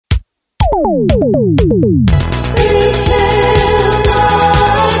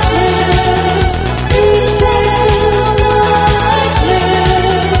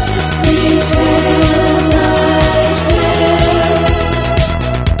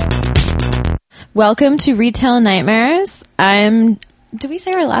Welcome to Retail Nightmares. Did we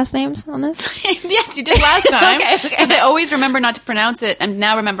say our last names on this? Yes, you did last time. Okay. Because I always remember not to pronounce it. I'm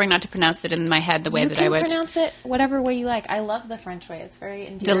now remembering not to pronounce it in my head the way that I would. You can pronounce it whatever way you like. I love the French way. It's very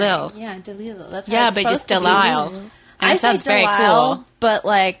endearing. Delisle. Yeah, Delisle. That's how it's but just supposed to Delisle. be. And it sounds very cool. But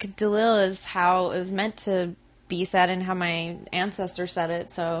like Delisle is how it was meant to be said and how my ancestors said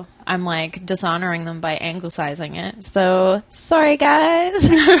it. So I'm like dishonoring them by anglicizing it. So sorry, guys.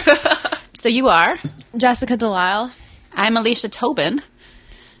 So you are? Jessica Delisle. I'm Alicia Tobin.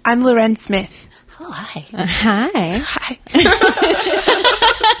 I'm Loren Smith. Oh, hi. Hi. Hi.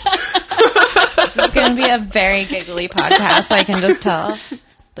 This is going to be a very giggly podcast, I can just tell.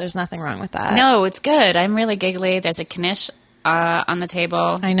 There's nothing wrong with that. No, it's good. I'm really giggly. There's a Knish on the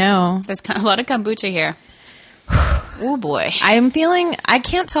table. I know. There's a lot of kombucha here. Oh, boy. I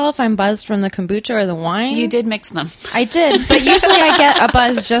can't tell if I'm buzzed from the kombucha or the wine. You did mix them. I did, but usually I get a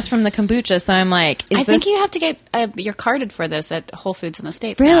buzz just from the kombucha, so I'm like, I think you have to get, you're carded for this at Whole Foods in the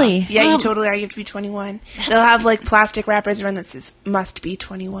States. Really? Now. Yeah, you totally are. You have to be 21. They'll have like plastic wrappers around that says must be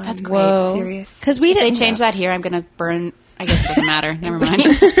 21. That's great. Whoa. Serious. Because we If they didn't change that here, I'm going to burn. I guess it doesn't matter. Never mind.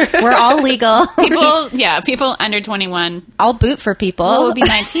 We're all legal. People under 21. I'll boot for people. Well, it would be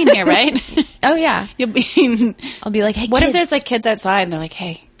 19 here, right? Oh, yeah. You'll be. I'll be like, hey, What kids. if there's like kids outside and they're like,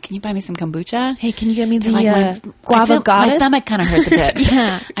 hey, can you buy me some kombucha? Hey, can you get me the Like, I guava feel- goddess? My stomach kind of hurts a bit.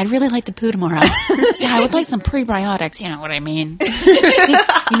 Yeah. I'd really like to poo tomorrow. Yeah, I would like some prebiotics. You know what I mean?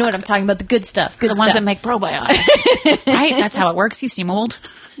 You know what I'm talking about, the good stuff. Good The stuff. ones that make probiotics. Right? That's how it works. You seem old.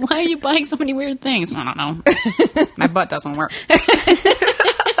 Why are you buying so many weird things? I don't know. My butt doesn't work.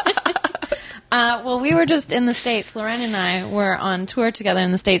 Well, we were just in the States. Loren and I were on tour together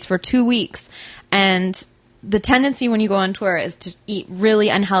in the States for 2 weeks. And the tendency when you go on tour is to eat really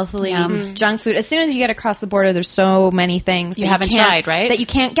unhealthily junk food. As soon as you get across the border, there's so many things You haven't tried, right? that you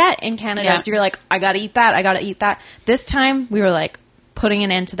can't get in Canada. Yeah. So you're like, I got to eat that. I got to eat that. This time, we were like, putting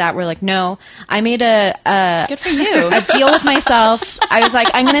an end to that. We're like, no. I made a Good for you. a deal with myself. I was like,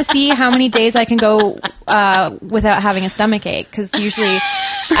 I'm going to see how many days I can go without having a stomach ache, because usually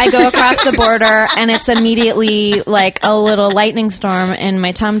I go across the border and it's immediately like a little lightning storm in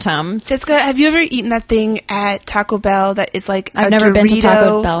my tum-tum. Jessica, have you ever eaten that thing at Taco Bell that is like I've a never Dorito? been to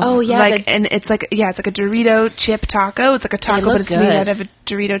Taco Bell. Oh, yeah. Like, and it's like a Dorito chip taco. It's like a taco, look but it's made good. out of a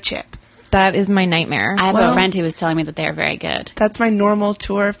Dorito chip. That is my nightmare. I have So- a friend who was telling me that they're very good. That's my normal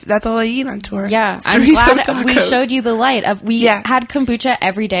tour. That's all I eat on tour. Yeah, It's I'm Dorito glad we tacos. showed you the light of. We had kombucha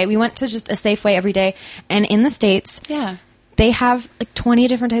every day. We went to just a Safeway every day, and in the States, Yeah. they have like 20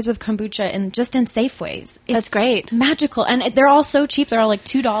 different types of kombucha in Safeways. It's That's great. magical, and they're all so cheap. They're all like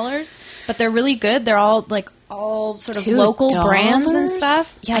 $2, but they're really good. They're all like sort of local $2? brands and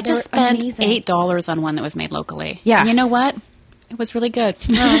stuff. Yeah, I just they're spent amazing. $8 on one that was made locally. Yeah. And you know what? It was really good.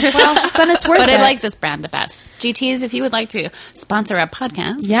 Well, then it's worth But it. I like this brand the best. GTs, if you would like to sponsor a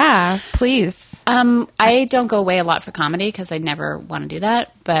podcast. Yeah, please. I don't go away a lot for comedy because I never want to do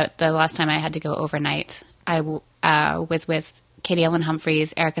that. But the last time I had to go overnight, I was with Katie Ellen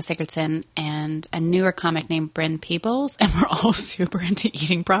Humphreys, Erica Sigurdsson, and a newer comic named Bryn Peebles, and we're all super into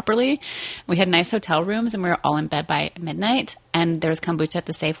eating properly. We had nice hotel rooms, and we were all in bed by midnight. And there was kombucha at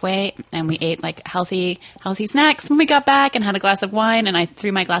the Safeway, and we ate like healthy snacks when we got back, and had a glass of wine. And I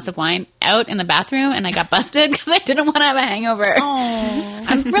threw my glass of wine out in the bathroom, and I got busted because I didn't want to have a hangover.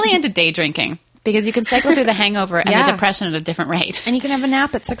 I'm really into day drinking. Because you can cycle through the hangover and the depression at a different rate. And you can have a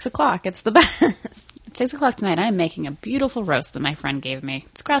nap at 6 o'clock. It's the best. At 6 o'clock tonight, I'm making a beautiful roast that my friend gave me.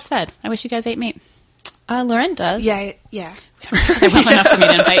 It's grass-fed. I wish you guys ate meat. Loren does. Yeah. They're well enough for me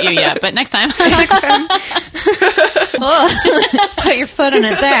to invite you yet, but next time. Put your foot in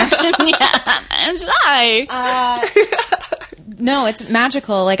it there. Yeah, I'm shy. No, it's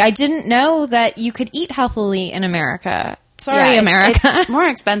magical. Like, I didn't know that you could eat healthily in America. Sorry, Yeah, America. It's more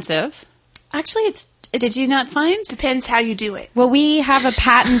expensive. Actually, it's Did you not find? Depends how you do it. well, we have a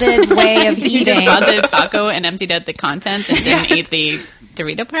patented way of You just eating. got the taco and emptied out the contents and didn't eat the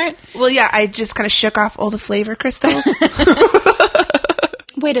Dorito part? Well, yeah, I just kind of shook off all the flavor crystals.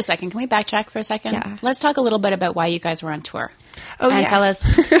 Wait a second. Can we backtrack for a second? Yeah. Let's talk a little bit about why you guys were on tour. Oh, and yeah. tell us.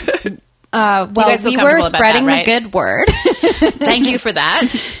 Well, guys feel we were comfortable about spreading that, right? the good word. Thank you for that.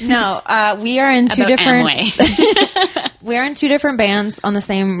 No, we are in two About different. Amway. We're in two different bands on the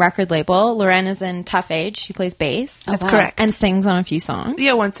same record label. Loren is in Tough Age. She plays bass. That's correct. And sings on a few songs.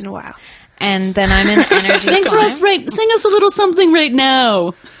 Yeah, once in a while. And then I'm in Energy Sing for Slime. us, sing us a little something right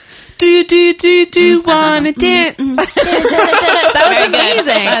now. do wanna dance? That was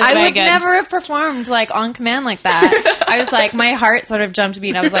amazing. I would good. never have performed like on command like that. I was like, my heart sort of jumped a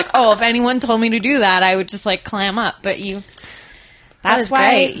beat. I was like, oh, if anyone told me to do that, I would just like clam up. But that's was why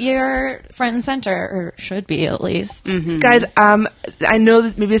great. you're front and center, or should be at least. Mm-hmm. Guys, I know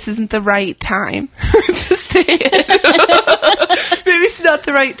that maybe this isn't the right time to say it. Maybe it's not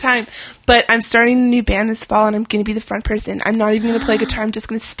the right time. But I'm starting a new band this fall, and I'm going to be the front person. I'm not even going to play guitar. I'm just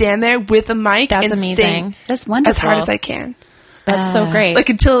going to stand there with a mic That's and amazing. sing That's wonderful. as hard as I can. That's so great. Like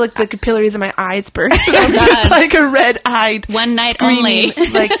until like the capillaries of my eyes burst. And I'm just like a red-eyed. One night screaming,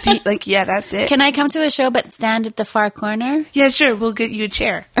 only. like yeah, that's it. Can I come to a show but stand at the far corner? Yeah, sure. We'll get you a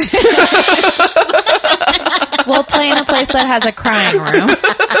chair. We'll play in a place that has a crying room.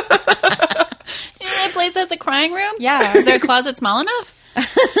 Yeah, that place has a crying room? Yeah. Is there a closet small enough?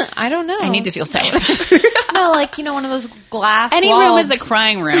 I don't know. I need to feel safe. No, like, one of those glass Any walls. room is a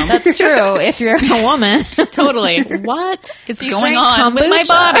crying room. That's true, if you're a woman. Totally. What is you going drink on with my kombucha?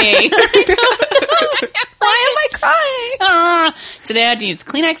 body? Why am I crying? Today I had to use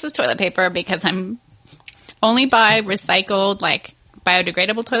Kleenex as toilet paper because I'm only buy recycled, like,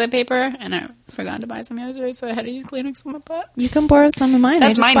 biodegradable toilet paper, and I forgot to buy some the other day, so I had to use Kleenex with my butt. You can borrow some of mine.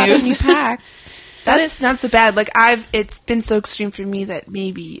 That's I just my bought news. a new pack. That's not so bad. Like it's been so extreme for me that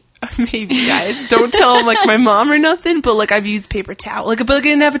maybe guys don't tell like my mom or nothing. But like I've used paper towel. But I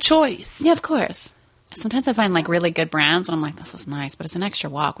didn't have a choice. Yeah, of course. Sometimes I find like really good brands, and I'm like, this is nice, but it's an extra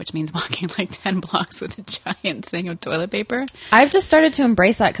walk, which means walking like 10 blocks with a giant thing of toilet paper. I've just started to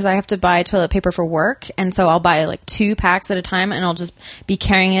embrace that because I have to buy toilet paper for work, and so I'll buy like 2 packs at a time, and I'll just be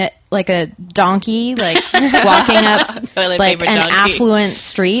carrying it like a donkey, like walking up Toilet like paper an donkey. affluent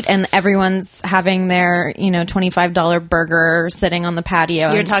street, and everyone's having their $25 burger sitting on the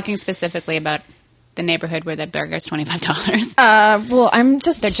patio. You're and- talking specifically about the neighborhood where the burger is $25. well, I'm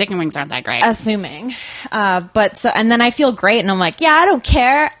just Their chicken wings aren't that great. assuming, and then I feel great, and I'm like, yeah, I don't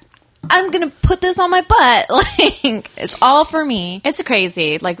care. I'm gonna put this on my butt. Like it's all for me. It's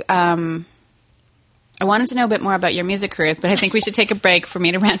crazy. Like, I wanted to know a bit more about your music careers, but I think we should take a break for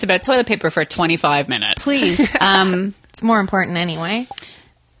me to rant about toilet paper for 25 minutes. Please, it's more important anyway.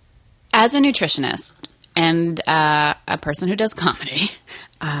 As a nutritionist and a person who does comedy,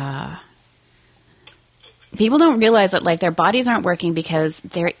 people don't realize that like their bodies aren't working because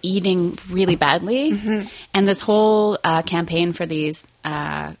they're eating really badly. Mm-hmm. And this whole campaign for these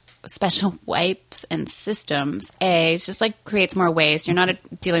special wipes and systems, it's just like creates more waste. You're not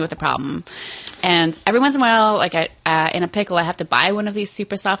dealing with the problem. And every once in a while, like in a pickle, I have to buy one of these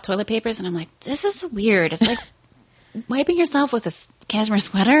super soft toilet papers, and I'm like, this is weird. It's like wiping yourself with a cashmere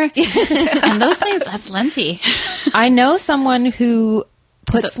sweater, and those things, that's linty. I know someone who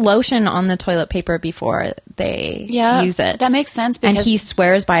puts lotion on the toilet paper before they use it. That makes sense. And Because he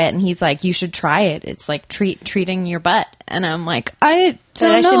swears by it, and he's like, you should try it. It's like treating your butt. And I'm like, I So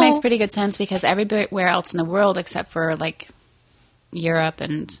don't it actually know. makes pretty good sense because everywhere else in the world, except for like Europe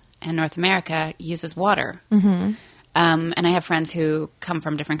and North America, uses water. Mm-hmm. And I have friends who come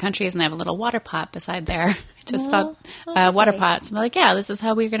from different countries, and they have a little water pot beside their water pots. And they're like, yeah, this is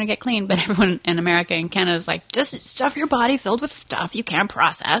how we're going to get clean. But everyone in America and Canada is like, just stuff your body filled with stuff you can't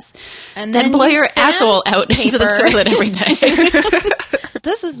process, And then then blow use your asshole out into the sandpaper. toilet every day.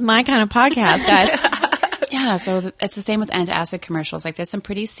 This is my kind of podcast, guys. Yeah, so it's the same with antacid commercials. Like, there's some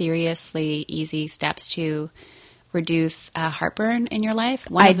pretty seriously easy steps to reduce heartburn in your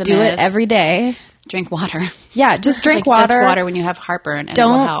life. One I of them do it is every day. drink water. Yeah, just drink Like, water. Just water when you have heartburn, and it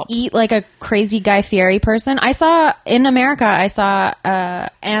will Don't help. eat like a crazy Guy Fieri person. I saw in America,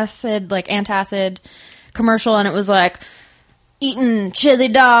 antacid commercial, and it was like eating chili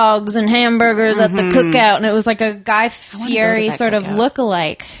dogs and hamburgers at the cookout, and it was like a Guy Fieri that sort of cookout.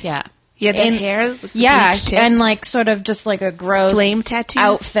 look-alike. Yeah. Yeah, that And- hair. With the Yeah, bleached tips. and like sort of just like a gross Flame tattoos?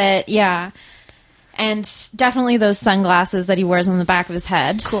 outfit. Yeah, and definitely those sunglasses that he wears on the back of his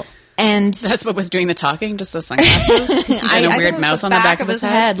head. Cool. And That's what was doing the talking, just the sunglasses and I a think weird it was mouth on the back of his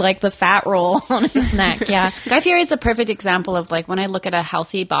head. like the fat roll on his neck. Yeah. Guy Fieri is the perfect example of like when I look at a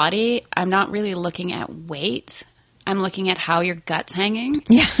healthy body, I'm not really looking at weight. I'm looking at how your gut's hanging.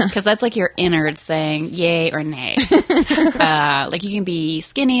 Yeah. Because that's like your innards saying yay or nay. Like you can be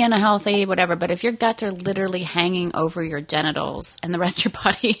skinny and healthy, whatever, but if your guts are literally hanging over your genitals and the rest of your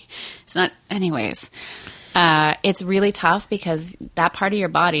body, it's not, anyways. It's really tough because that part of your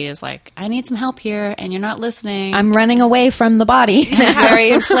body is like, I need some help here, and you're not listening. I'm running away from the body. I'm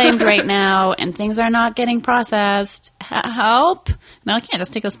very inflamed right now, and things are not getting processed. Help! No, I can't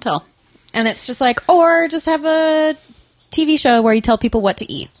just take this pill. And it's just like, or just have a TV show where you tell people what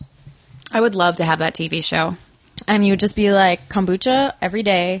to eat. I would love to have that TV show. And you would just be like, kombucha every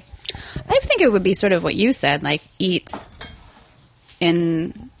day. I think it would be sort of what you said, like eat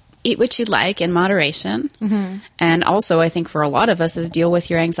what you like in moderation. Mm-hmm. And also, I think for a lot of us is deal with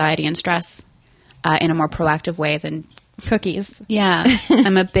your anxiety and stress in a more proactive way than cookies. Yeah.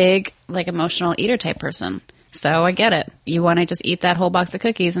 I'm a big, like, emotional eater type person. So I get it. You want to just eat that whole box of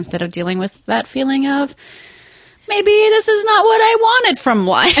cookies instead of dealing with that feeling of, maybe this is not what I wanted from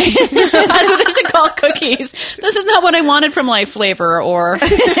life. That's what they should call cookies. This is not what I wanted from life flavor. Or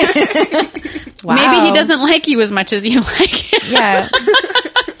wow. Maybe he doesn't like you as much as you like him. Yeah.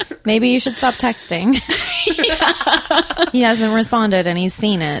 Maybe you should stop texting. Yeah. He hasn't responded and he's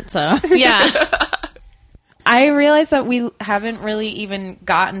seen it, so. Yeah. I realized that we haven't really even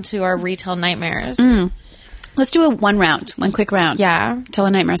gotten to our retail nightmares. Mm. Let's do one quick round. Yeah. Tell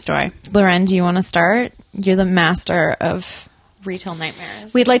a nightmare story. Loren, do you want to start? You're the master of retail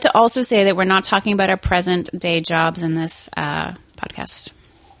nightmares. We'd like to also say that we're not talking about our present day jobs in this podcast.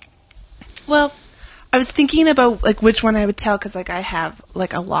 Well, I was thinking about like which one I would tell because like I have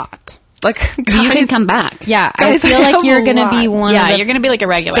like a lot. Like guys, you can come back. Yeah, guys, I feel like you're going to be one of the you're going to be like a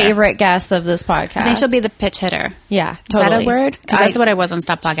regular favorite guests of this podcast. I think she'll be the pitch hitter. Yeah, totally. Is that a word? Because that's what I was on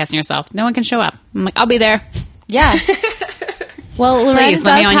Stop Podcasting Yourself. No one can show up. I'm like, I'll be there. Yeah. Well, Loren Please, does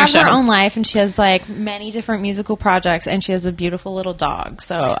on have your her show. own life, and she has like many different musical projects, and she has a beautiful little dog.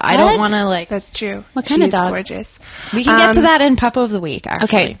 So I don't want to like. That's true. What kind of She's dog? Gorgeous. We can get to that in Puppo of the Week.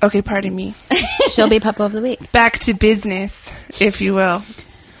 Actually, Okay. Pardon me. She'll be Puppo of the Week. Back to business, if you will.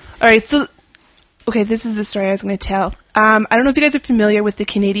 All right. So, okay, this is the story I was going to tell. I don't know if you guys are familiar with the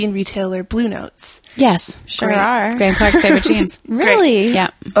Canadian retailer Blue Notes. Yes. sure Great. are. Graham Clark's favorite jeans. Really?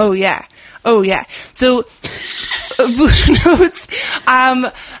 Yeah. Oh yeah. So Blue Notes.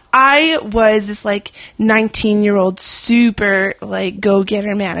 I was this like 19-year-old super like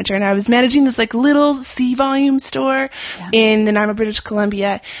go-getter manager, and I was managing this like little C volume store in Nanaimo, British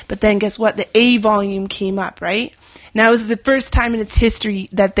Columbia. But then guess what? The A volume came up, right? Now it was the first time in its history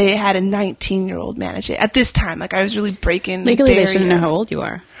that they had a 19-year-old manage it. At this time, like I was really breaking the Legally, they barrier. shouldn't know how old you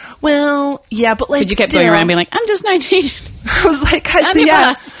are. Well, yeah, but like But you kept still, going around being like, I'm just 19. I was like, I'm your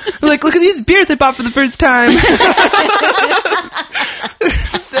boss. Like, look at these beers I bought for the first time.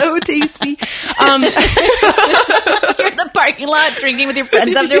 They're so tasty. You're in the parking lot drinking with your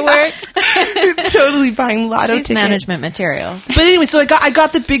friends after work. Totally buying lotto She's tickets. management material. But anyway, so I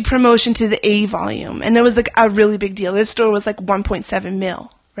got the big promotion to the A volume, and it was like a really big deal. This store was like 1.7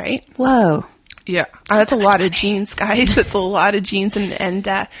 mil, right? Whoa. Yeah, that's a lot of jeans, guys. That's a lot of jeans and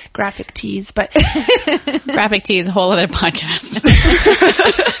graphic tees. But Graphic tee is a whole other podcast.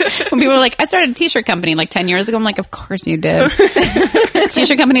 When people were like, I started a t-shirt company like 10 years ago, I'm like, of course you did.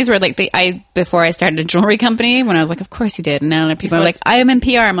 T-shirt companies were like, before I started a jewelry company, when I was like, of course you did. And now people are like, I am in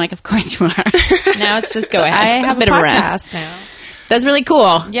PR. I'm like, of course you are. Now it's just Go ahead. I have Bit a of a rant. podcast now. That's really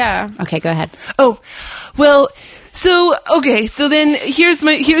cool. Yeah. Okay, go ahead. oh, well. So then this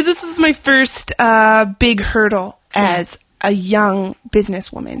was my first big hurdle as a young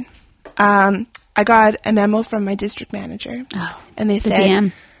businesswoman. I got a memo from my district manager, and they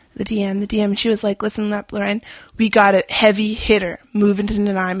said the DM, and she was like, "Listen up, Loren, we got a heavy hitter moving to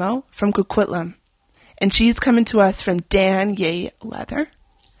Nanaimo from Coquitlam, and she's coming to us from Danier Leather.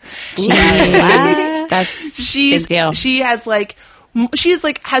 That's big deal. She has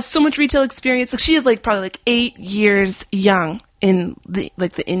so much retail experience. Like she is like probably like 8 years young in the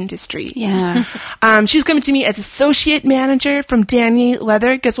industry. Yeah. She's coming to me as associate manager from Danier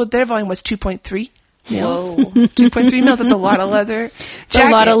Leather. Guess what? Their volume was 2.3 mils. 2.3 mils. That's a lot of leather. It's a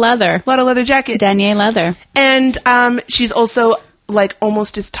lot of leather. A lot of leather jackets. Danier Leather. And she's also like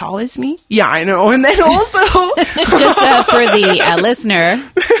almost as tall as me. Yeah, I know. And then also Just for the listener,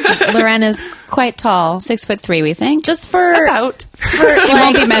 Loren is quite tall. 6'3", we think. Just for about. She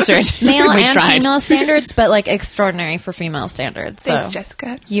won't be measured. male We and tried. female standards, but like extraordinary for female standards. So Thanks,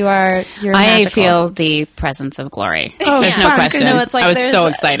 Jessica. you're I magical. feel the presence of glory. Oh, There's no fuck. question. No, it's like I was there's, so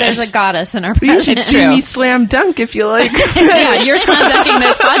excited. There's a goddess in our You should presence. see true. me slam dunk if you like. Yeah, you're slam dunking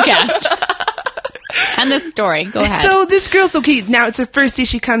this podcast. And this story. Go ahead. So this girl's okay. Now it's her first day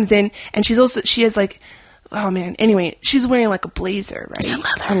she comes in, and she has like, oh man. Anyway, she's wearing like a blazer, right?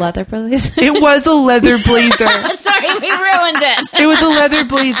 A leather blazer. It was a leather blazer. Sorry, we ruined it. It was a leather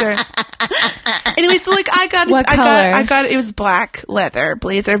blazer. Anyway, so like What color? it was black leather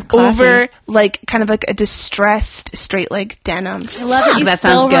blazer Classy. over like kind of like a distressed straight leg denim. I love that you That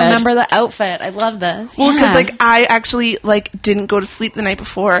still sounds good. remember the outfit. I love this. Well, because Yeah. like I actually like didn't go to sleep the night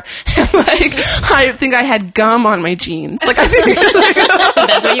before. Like I think I had gum on my jeans. Like I think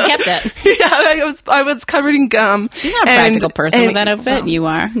That's why you kept it. yeah, I was covered in gum. She's not a practical person with that outfit. You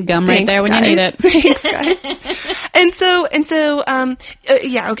are. Gum right Thanks, there when guys. you need it. Thanks, guys.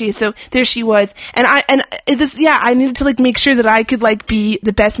 Okay, so there she was, I needed to like make sure that I could like be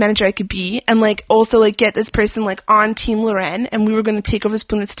the best manager I could be, and like also like get this person like on Team Loren, and we were going to take over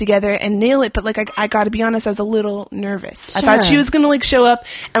Spoonlets together and nail it. But like I got to be honest, I was a little nervous. I thought she was going to like show up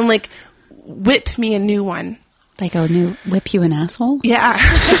and like whip me a new one. Like a new whip you an asshole? Yeah.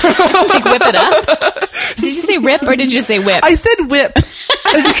 Like whip it up? Did you say rip or did you say whip? I said whip.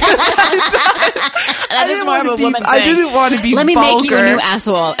 That is more of a woman thing. I didn't want to be Let me vulgar. make you a new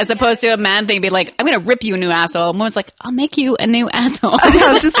asshole, as opposed to a man thing. Be like, I'm going to rip you a new asshole. And woman's like, I'll make you a new asshole.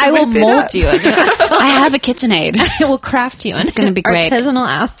 I will mold you a new asshole. I have a KitchenAid. I will craft you. It's going to be great. Artisanal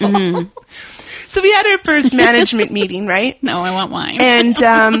asshole. Mm-hmm. So we had our first management meeting, right? No, I want wine. And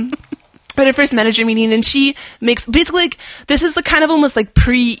we had our first manager meeting, and she makes basically like this is the kind of almost like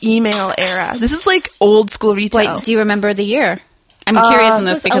pre-email era. This is like old school retail. Wait, do you remember the year? I'm curious in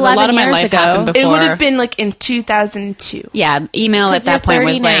this because a lot of my life happened before. It would have been like in 2002. Yeah, email at that point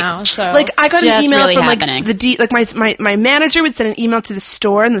was like now, so. Like I got an email really from happening. like my manager would send an email to the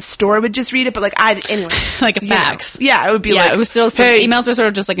store, and the store would just read it. But like anyway, like a fax. Yeah, it would be like it was still hey, emails were sort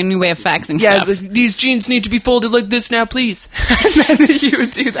of just like a new way of faxing yeah, stuff. these jeans need to be folded like this now, please. And then you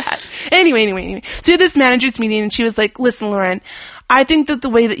would do that. Anyway. So we had this manager's meeting, and she was like, "Listen, Lauren, I think that the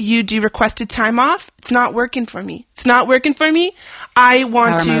way that you do requested time off, it's not working for me. I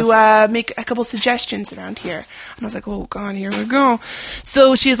want to make a couple suggestions around here." And I was like, "Oh God, here we go."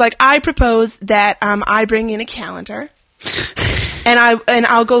 So she's like, "I propose that I bring in a calendar, and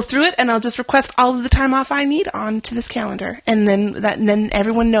I'll go through it, and I'll just request all of the time off I need onto this calendar, and then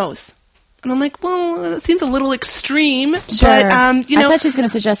everyone knows." And I'm like, well, it seems a little extreme, Sure. but, I thought she was going to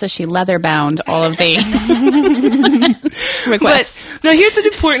suggest that she leather bound all of the requests. But, no, here's an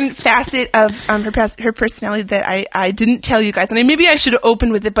important facet of her personality that I didn't tell you guys. And maybe I should have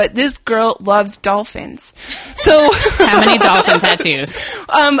opened with it, but this girl loves dolphins. So How many dolphin tattoos?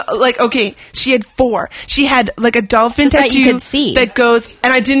 Okay, she had 4. She had like a dolphin Just tattoo that you could see. that goes,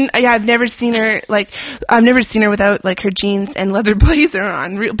 and I've never seen her without like her jeans and leather blazer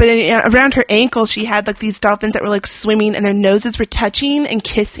on. But around her ankle, she had like these dolphins that were like swimming, and their noses were touching and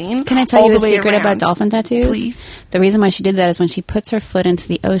kissing. Can I tell all you a the way secret around. about dolphin tattoos? Please. The reason why she did that is when she puts her foot into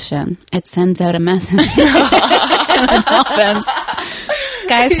the ocean, it sends out a message to the dolphins.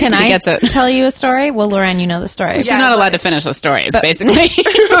 Guys, can She I gets it. tell you a story? Well, Lauren, you know the story. She's not allowed to finish the stories, basically.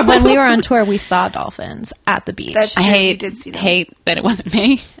 When we were on tour, we saw dolphins at the beach. That's I true, we did see them. hate that it wasn't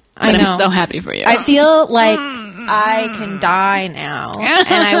me. I But know. I'm so happy for you. I feel like I can die now, and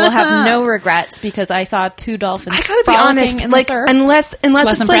I will have no regrets because I saw 2 dolphins I gotta be frolicking honest, in like the surf. unless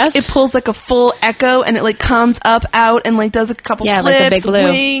Less it's like impressed? it pulls like a full echo and it like comes up out and like does like a couple Yeah, like flips, the Big Blue.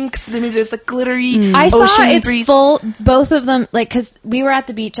 winks. Then maybe there's like glittery I saw ocean it's breeze. full, both of them, like, because we were at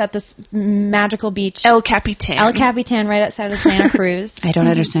the beach at this magical beach, El Capitan. El Capitan, right outside of Santa Cruz. I don't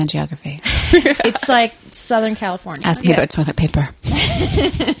understand geography. It's like Southern California. Ask me about toilet paper.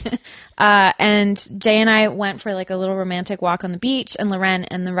 And Jay and I went for like a little romantic walk on the beach, and Loren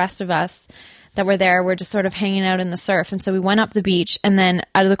and the rest of us that were there were just sort of hanging out in the surf. And so we went up the beach, and then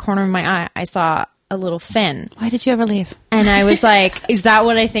out of the corner of my eye, I saw a little fin. Why did you ever leave? And I was like, is that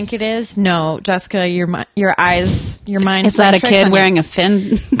what I think it is? No, Jessica, your mind Is that playing a tricks kid on you. wearing a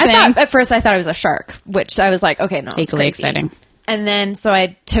fin thing? At first I thought it was a shark, which I was like, okay, no, it's Equally crazy. exciting. And then so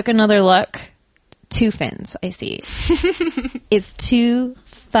I took another look. 2 fins I see. It's 2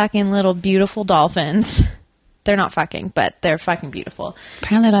 fucking little beautiful dolphins. They're not fucking, but they're fucking beautiful.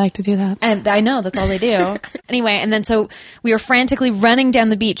 Apparently I like to do that. And I know, that's all they do. Anyway, and then so we were frantically running down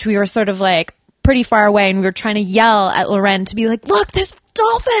the beach. We were sort of like pretty far away, and we were trying to yell at Loren to be like, look, there's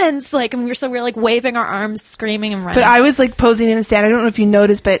dolphins! Like, and we were like waving our arms, screaming and running. But I was like posing in the stand. I don't know if you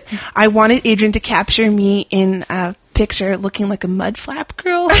noticed, but I wanted Adrian to capture me in a picture looking like a mud flap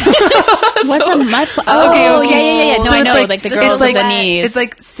girl. What's a mud flap? Oh, yeah. No, So I it's know, like the girls it's with the knees. It's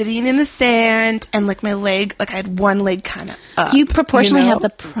like sitting in the sand, and like my leg, like I had one leg kind of up. You proportionally you know? have the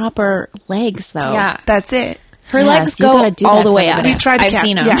proper legs, though. yeah. That's it. Her Yeah, legs so you go gotta do all that the for way a up. bit. We tried to I've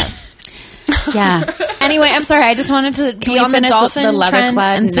seen them. Yeah. Yeah. Anyway, I'm sorry. I just wanted to be we on the finish dolphin the leather trend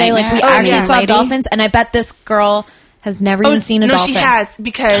clad and say, like, we nightmare? actually yeah. saw Lady? dolphins, and I bet this girl has never even seen a no, dolphin. she has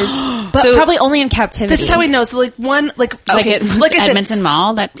because, But so probably only in captivity. this is how we know. So like one, like okay, Like at like I said, Edmonton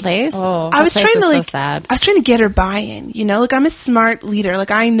Mall, that place. Oh. I was That trying place to was like, so sad. I was trying to get her buy-in. You know, like I'm a smart leader.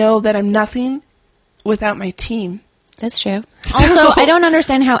 Like I know that I'm nothing without my team. That's true. Also, I don't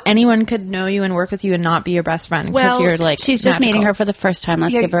understand how anyone could know you and work with you and not be your best friend because Well, you're like She's just magical. meeting her for the first time.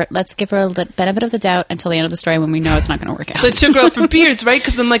 Let's give her a benefit of the doubt until the end of the story when we know it's not going to work out. So I took her out for beers, right?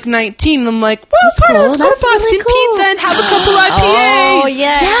 Because I'm like 19. And I'm like, well, part cool. of let's go to That's Boston really cool. Pizza and have a couple IPAs. Oh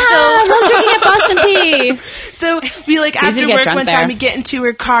yeah. I love drinking at Boston P. So we like It's easy after to get work drunk one there. time, we get into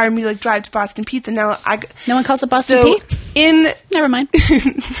her car and we like drive to Boston Pizza. Now No one calls it Boston so P? in Never mind.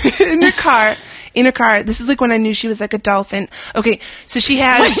 in her car. This is like when I knew she was like a dolphin. Okay, so she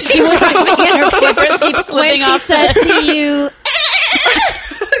had. She was driving and her flippers keep When slipping she off. said to you,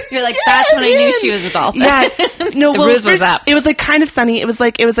 you're like, that's when I knew she was a dolphin. Yeah, no. The well, ruse was first, up. It was like kind of sunny. It was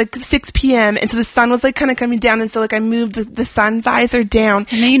like 6 p.m. and so the sun was like kind of coming down, and so like I moved the sun visor down.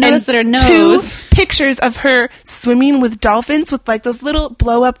 And then you noticed that her nose- 2 pictures of her swimming with dolphins with like those little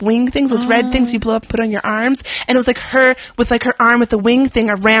blow up wing things, those red things you blow up, put on your arms, and it was like her with like her arm with the wing thing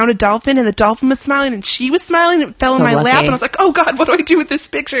around a dolphin, and the dolphin was smiling and she was smiling. And it fell So in my lap, lucky. and I was like, oh god, what do I do with this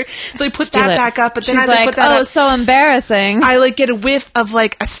picture? So I put Steal that it. back up, but then She's I like, like, put that oh, up. so embarrassing. I like get a whiff of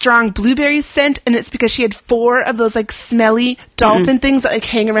like a strong blueberry scent, and it's because she had 4 of those like smelly dolphin things that like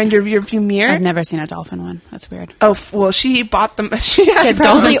hang around your rear view mirror. I've never seen a dolphin one. That's weird. Oh, well, she bought them. She had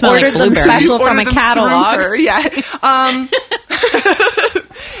Probably dolphins smell like ordered them blueberries. special from a ordered them catalog. through her, yeah.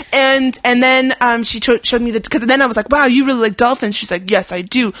 And then she showed me because then I was like, wow, you really like dolphins. She's like, yes, I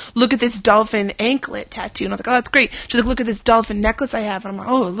do. Look at this dolphin anklet tattoo. And I was like, oh, that's great. She's like, look at this dolphin necklace I have. And I'm like,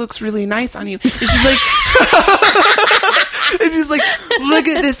 oh, it looks really nice on you. And she's like, and she's like, look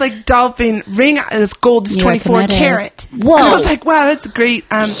at this like dolphin ring. This gold is You are 24 committed. karat. Whoa. And I was like, wow, that's great.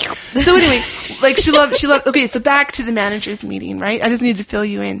 So anyway, like she loved. Okay, so back to the manager's meeting, right? I just needed to fill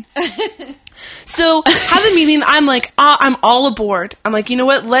you in. So, have the meeting. I'm like, I'm all aboard. I'm like, you know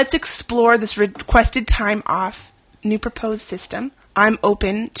what? Let's explore this requested time off new proposed system. I'm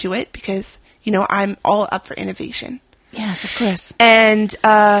open to it because, you know, I'm all up for innovation. Yes, of course. And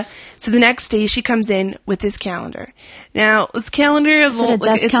so the next day she comes in with this calendar. Now, this calendar is it a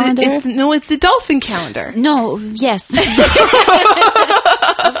desk calendar? It's a dolphin calendar. No, yes.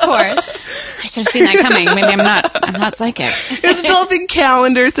 Of course. I should have seen that coming. Maybe I'm not psychic. It's a dolphin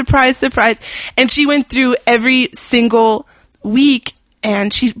calendar. Surprise, surprise. And she went through every single week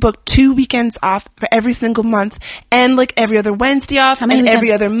and she booked 2 weekends off for every single month and like every other Wednesday off How many and every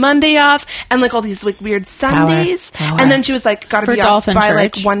weekends? other Monday off and like all these like weird Sundays. Power. And then she was like, gotta For be off Dolphin by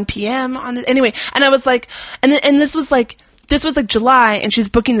like Church. 1 p.m. on the, anyway. And I was like, and this was like July and she was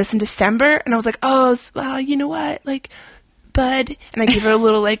booking this in December and I was like, oh, well, you know what? Like, bud, and I gave her a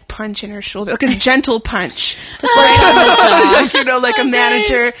little like punch in her shoulder, like a gentle punch, just like you know, like a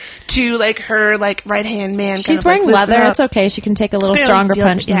manager to like her like right hand man. She's kind of, wearing like, listen leather. up. It's okay. She can take a little Barely stronger feels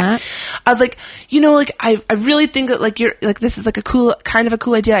punch it, than yeah. that. I was like, you know, like I really think that like you're like this is like a cool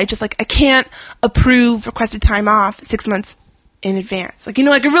idea. I just like I can't approve requested time off 6 months in advance. Like, you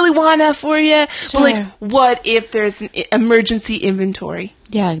know, like I really want that for you, but like, what if there's an emergency inventory?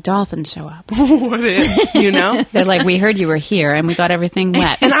 Yeah, dolphins show up. What if, you know? They're like, we heard you were here and we got everything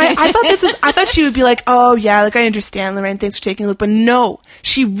wet. And I thought she would be like, oh yeah, like I understand, Lorraine, thanks for taking a look. But no,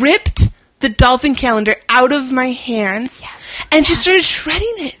 she ripped the dolphin calendar out of my hands and she started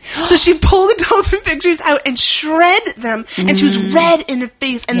shredding it. So she pulled the dolphin pictures out and shred them and she was red in the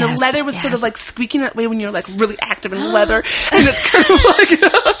face and the Yes, leather was sort of yes. like squeaking that way when you're like really active in leather and it's kind of like,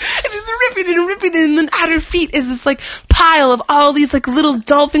 and it's ripping it and then at her feet is this like pile of all these like little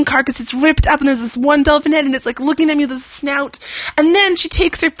dolphin carcasses ripped up and there's this one dolphin head and it's like looking at me with a snout and then she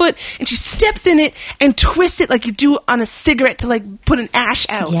takes her foot and she steps in it and twists it like you do on a cigarette to like put an ash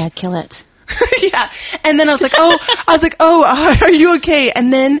out. Yeah, kill it. Yeah. And then I was like, oh, are you okay?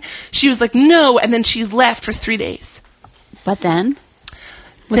 And then she was like, no. And then she left for 3 days. But then,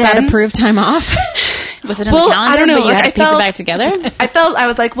 Was that approved time off? was it in Well, the calendar? I don't know, But you like, had I to piece felt- it back together? I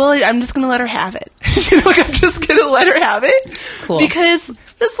was like, well, I'm just going to let her have it. You know, like, I'm just going to let her have it. Cool. Because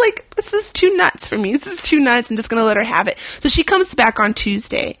it's like, this is too nuts for me. This is too nuts. I'm just going to let her have it. So she comes back on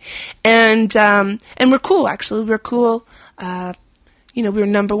Tuesday. And we're cool, actually. We're cool. You know, we were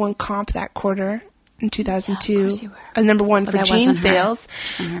number 1 comp that quarter in 2002. Yeah, of course you were. Number 1 But for that jean wasn't her. sales.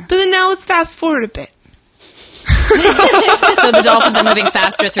 Wasn't her. But then now let's fast forward a bit. So the dolphins are moving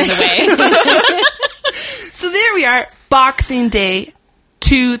faster through the waves. So there we are, Boxing Day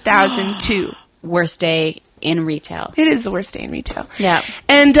 2002. Worst day in retail. It is the worst day in retail. Yeah.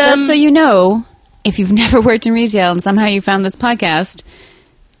 And Just so you know, if you've never worked in retail and somehow you found this podcast,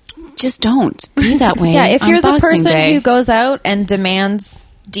 just don't be that way. Yeah, if on you're the Boxing person Day. who goes out and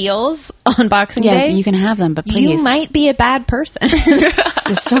demands deals on Boxing yeah, Day, you can have them, but please, you might be a bad person.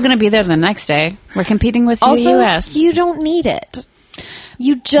 it's still going to be there the next day. We're competing with Also, the U.S. you don't need it.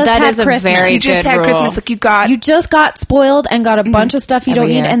 You just That had is a Christmas. very You just good had rule. Christmas. Like You just got spoiled and got a bunch of stuff you don't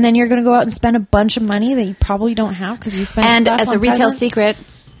Every need, year. and then you're going to go out and spend a bunch of money that you probably don't have because you spent And stuff as on a retail presents. secret,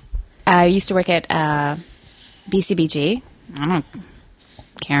 I used to work at BCBG. I don't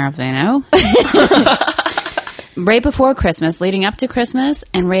care if they know. Right before Christmas, leading up to Christmas,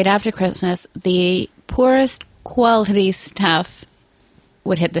 and right after Christmas, the poorest quality stuff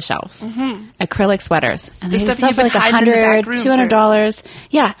would hit the shelves. Acrylic sweaters. And The they stuff sell you've for been like hiding in the back $100, room $200.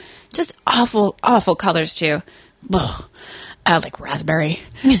 Yeah, just awful, awful colors too. Ugh. Like raspberry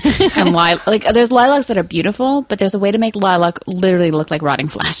and lilac. Like there's lilacs that are beautiful, but there's a way to make lilac literally look like rotting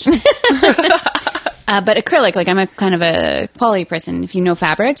flesh. But acrylic, like I'm a kind of a quality person. If you know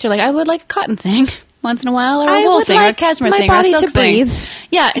fabrics, you're like, I would like a cotton thing once in a while, or a I wool would thing, or a like cashmere my thing, or a body silk to thing. breathe.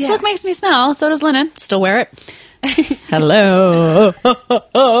 Yeah, silk makes me smell. So does linen. Still wear it. Hello.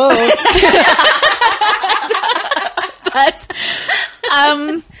 But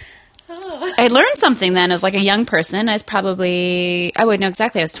I learned something then as like a young person. I would know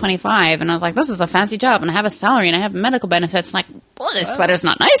exactly. I was 25 and I was like, this is a fancy job and I have a salary and I have medical benefits. Like, well, this sweater's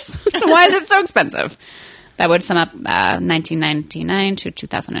not nice. Why is it so expensive? That would sum up 1999 to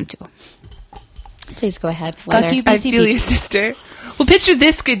 2002. Please go ahead. Fuck you, I feel you, BCBG. sister. Well, picture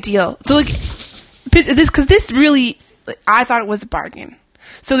this good deal. So, like, picture this, because this really, like, I thought it was a bargain.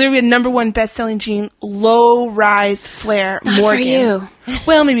 So there would be a #1 best-selling jean, low-rise flare Not Morgan. for you.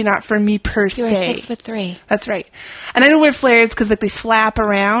 Well, maybe not for me per You are se. 6'3". That's right. And I don't wear flares because like they flap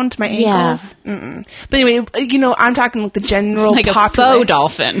around my Yeah. ankles. But anyway, you know, I'm talking like the general Like a populace. faux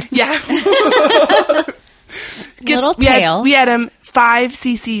dolphin. Yeah. Little we tail. we had 5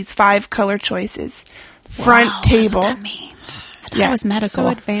 cc's, 5 color choices. Front Wow, table. That's what that means. I thought Yeah. it was medical. So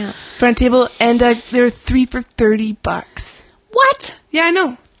advanced. Front table, and they were 3 for $30. What? Yeah, I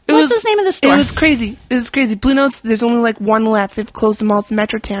know. What's the name of the store? It was crazy. It was crazy. Blue Notes, there's only like 1 left. They've closed them all. It's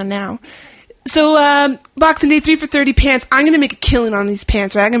Metrotown now. So, Boxing Day, 3 for $30 pants. I'm going to make a killing on these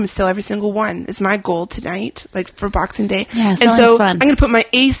pants, right? I'm going to sell every single one. It's my goal tonight, like for Boxing Day. Yeah, and selling's so fun. I'm going to put my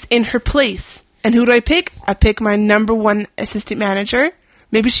ace in her place. And who do I pick? I pick my #1 assistant manager.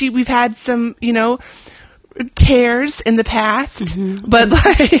 Maybe we've had some, tears in the past, but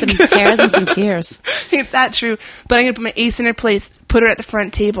like Some tears and some tears. ain't that true? But I'm gonna put my ace in her place, put her at the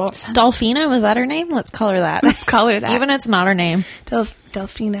front table. Dolphina, was that her name? Let's color that. Let's color that. Even if it's not her name.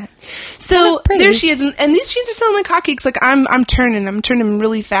 Delphina. So pretty. there she is, and these jeans are selling like hotcakes. Like I'm turning them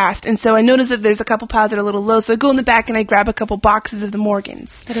really fast, and so I notice that there's a couple piles that are a little low. So I go in the back and I grab a couple boxes of the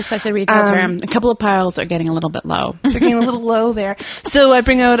Morgans. That is such a retail term. A couple of piles are getting a little bit low. They're getting a little low there. So I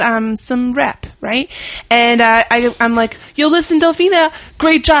bring out some rep, right? And I'm like, yo, listen, Delphina,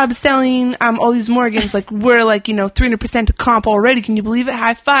 great job selling all these Morgans. Like, we're like, 300% to comp already. Can you believe it?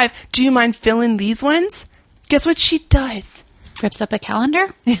 High five. Do you mind filling these ones? Guess what she does? Rips up a calendar?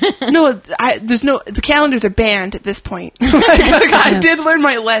 No, the calendars are banned at this point. I did learn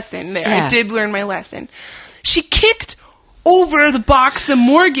my lesson there. Yeah. I did learn my lesson. She kicked over the box of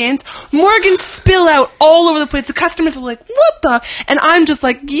Morgans. Morgans spill out all over the place. The customers are like, what the? And I'm just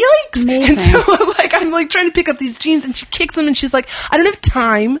like, yikes. Amazing. And so I'm like trying to pick up these jeans and she kicks them and she's like, I don't have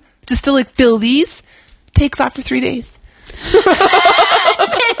time just to like fill these. Takes off for 3 days. You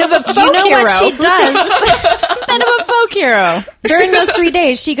know what she does? Kind of a folk hero. During those 3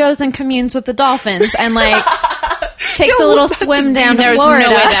 days, she goes and communes with the dolphins and like takes a little swim down to There's Florida.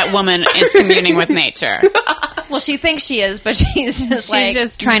 no way that woman is communing with nature. Well, she thinks she is, but she's just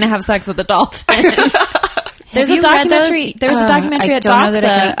just- trying to have sex with a dolphin. There's Have a you read documentary. those? There's a documentary I at don't know that I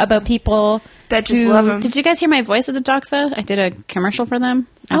Doxa can- about people That just who- love them. Did you guys hear my voice at the Doxa? I did a commercial for them.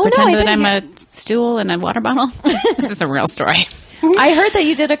 I Oh, no, I pretended that didn't I'm a stool and a water bottle. This is a real story. I heard that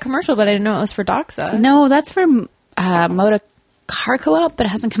you did a commercial, but I didn't know it was for Doxa. No, that's for Moda Car Co-op, but it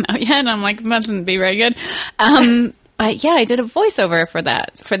hasn't come out yet. And I'm like, mustn't be very good. But yeah, I did a voiceover for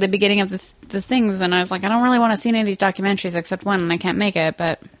that, for the beginning of the things. And I was like, I don't really want to see any of these documentaries except one, and I can't make it.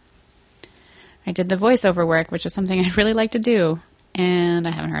 But I did the voiceover work, which is something I'd really like to do. And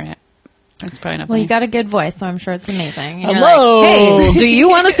I haven't heard it. That's probably not Well, funny. you got a good voice, so I'm sure it's amazing. And you're Hello. like, hey, do you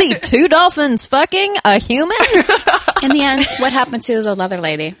want to see 2 dolphins fucking a human? In the end, what happened to the leather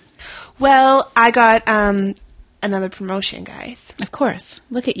lady? Well, I got another promotion, guys. Of course.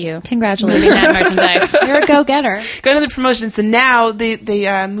 Look at you. Congratulations. Moving that merchandise. You're a go-getter. Got another promotion. So now they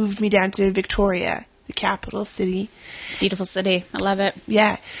moved me down to Victoria, the capital city. It's a beautiful city. I love it.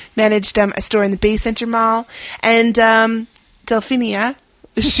 Yeah, managed a store in the Bay Center Mall, and Delphinia.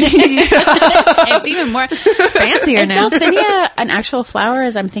 It's even more Fancier Is now. Delphinia an actual flower?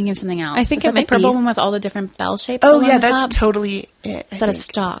 As I'm thinking of something else. I think Is it that the might purple be. one with all the different bell shapes. Oh along yeah, the that's top? totally it. Is that a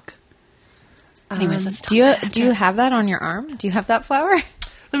stalk? Anyways, let's Do you have that on your arm? Do you have that flower?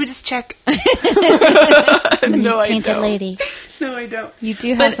 Let me just check. No, I Painted don't. lady. No, I don't. You do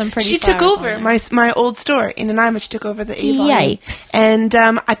have But some pretty she flowers took over on there. my old store in Nanaimo. She took over the Avon. Yikes. And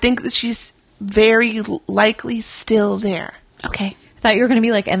I think that she's very likely still there. Okay. I thought you were going to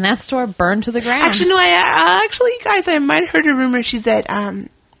be like, and that store burned to the ground. Actually, no. Actually, guys, I might have heard a rumor she's at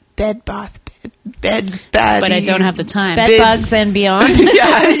Bed Bath. But I don't have the time. Bed Bugs and Beyond.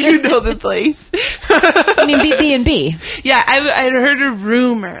 Yeah, you know the place. I mean, B&B. Yeah, I heard a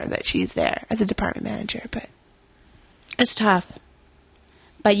rumor that she's there as a department manager, but It's tough.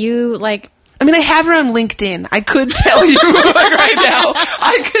 But you, like... I mean, I have her on LinkedIn. I could tell you right now.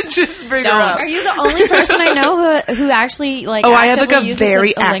 I could just bring her up. Are you the only person I know who actually, like, Oh, I have like actively a very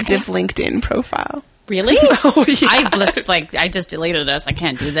uses active LinkedIn? LinkedIn profile. Really? Oh, yeah. I just deleted this. I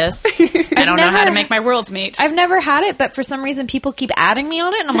can't do this. I don't know how to make my worlds meet. I've never had it, but for some reason people keep adding me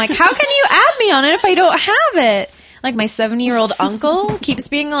on it, and I'm like, how can you add me on it if I don't have it? Like, my 70-year-old uncle keeps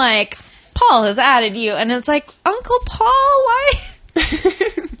being like, Paul has added you, and it's like, Uncle Paul, why?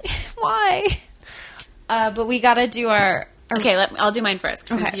 Why? But we gotta do our Okay, I'll do mine first,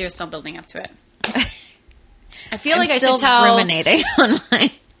 since Okay. you're still building up to it. I feel I'm like I still should tell ruminating on mine.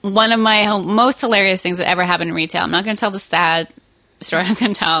 one of my most hilarious things that ever happened in retail. I'm not going to tell the sad story. I was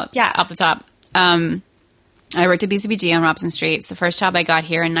going to tell off the top. I worked at BCBG on Robson Street. It's the first job I got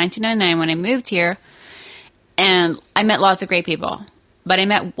here in 1999 when I moved here. And I met lots of great people. But I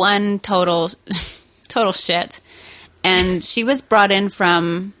met one total shit. And she was brought in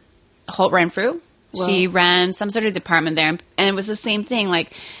from Holt Renfrew. Whoa. She ran some sort of department there. And it was the same thing.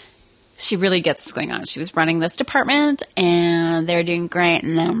 Like, she really gets what's going on. She was running this department, and they're doing great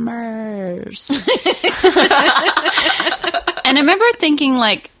numbers. And I remember thinking,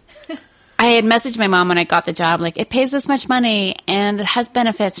 like, I had messaged my mom when I got the job, like, it pays this much money, and it has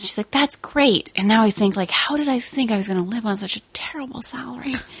benefits. And she's like, that's great. And now I think, like, how did I think I was going to live on such a terrible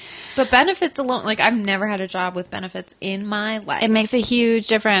salary? But benefits alone, like, I've never had a job with benefits in my life. It makes a huge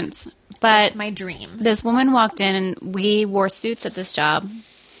difference. But it's my dream. This woman walked in, and we wore suits at this job.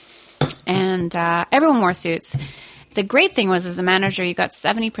 And everyone wore suits. The great thing was, as a manager, you got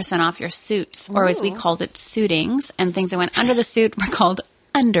 70% off your suits, or as we called it, suitings, and things that went under the suit were called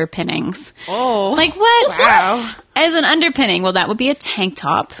underpinnings. Oh. Like what? Wow. As an underpinning, well, that would be a tank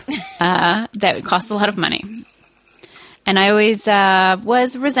top that would cost a lot of money. And I always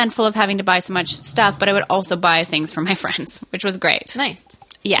was resentful of having to buy so much stuff, but I would also buy things for my friends, which was great. Nice.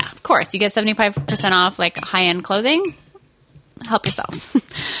 Yeah, of course. You get 75% off, like, high-end clothing. Help yourselves.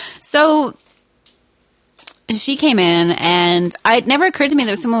 So she came in, and it never occurred to me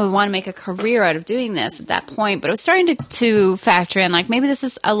that someone would want to make a career out of doing this at that point, but it was starting to factor in, like, maybe this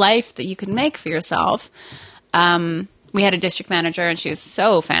is a life that you can make for yourself. We had a district manager, and she was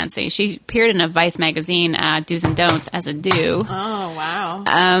so fancy. She appeared in a Vice magazine, Do's and Don'ts, as a do. Oh, wow.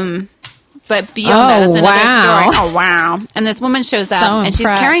 But beyond that, it's another wow. story. Oh, wow. And this woman shows So up, and she's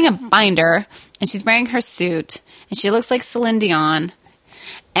impressed. carrying a binder, and she's wearing her suit, and she looks like Celine Dion.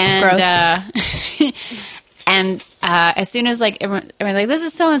 And as soon as, like, everyone's like, this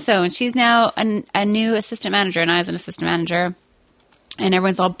is so-and-so, and she's now a new assistant manager, and I was an assistant manager, and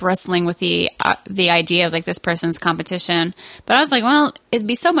everyone's all bristling with the idea of, like, this person's competition. But I was like, well, it'd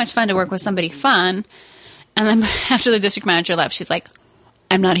be so much fun to work with somebody fun. And then after the district manager left, she's like,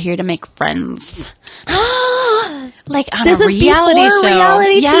 I'm not here to make friends. Like on This a is reality before show.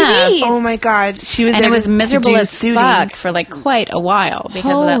 reality TV. Oh my God, she was And there it was to miserable do as fuck suitings. for, like, quite a while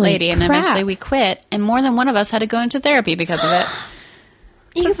because of that Holy lady. And crap. eventually we quit. And more than one of us had to go into therapy because of it.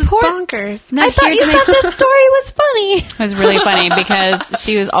 You This is poor- bonkers. I'm not I thought here you to said make- this story was funny. It was really funny because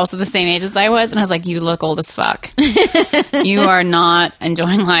she was also the same age as I was. And I was like, you look old as fuck. You are not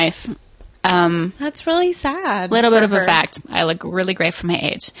enjoying life. That's really sad. Little for bit of her. a fact. I look really great for my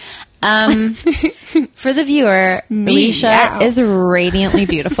age. For the viewer, Alicia yeah. is radiantly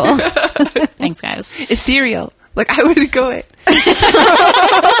beautiful. Thanks, guys. Ethereal. Like, I would go it.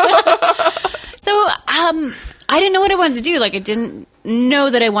 So, I didn't know what I wanted to do. Like, I didn't know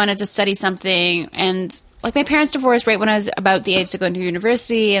that I wanted to study something. And, like, my parents divorced right when I was about the age to go into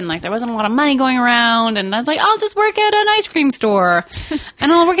university. And, like, there wasn't a lot of money going around. And I was like, I'll just work at an ice cream store.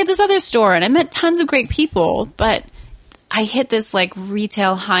 And I'll work at this other store. And I met tons of great people. But I hit this, like,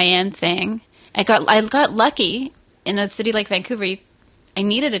 retail high-end thing. I got lucky in a city like Vancouver. I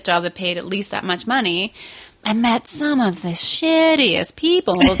needed a job that paid at least that much money. I met some of the shittiest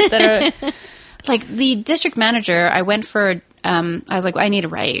people that are... Like, the district manager, I went for, I was like, I need a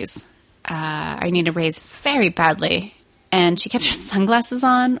raise. I need a raise very badly. And she kept her sunglasses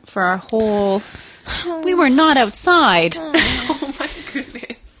on for our whole... We were not outside. Oh my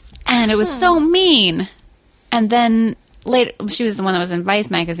goodness. And it was so mean. And then later, she was the one that was in Vice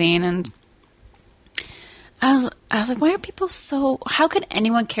magazine, and I was like, why are people so... How could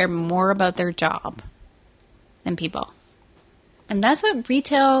anyone care more about their job than people? And that's what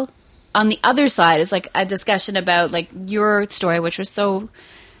retail... On the other side is like a discussion about like your story, which was so...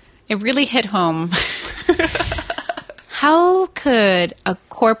 It really hit home. How could a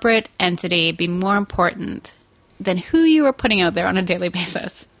corporate entity be more important than who you are putting out there on a daily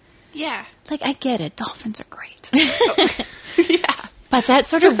basis? Yeah. Like, I get it. Dolphins are great. Yeah. But that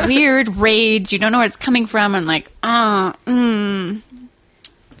sort of weird rage, you don't know where it's coming from, and like,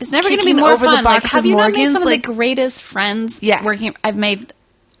 it's never going to be more over the fun. Like, box have of you not made Morgans, some of like- the greatest friends Yeah. working?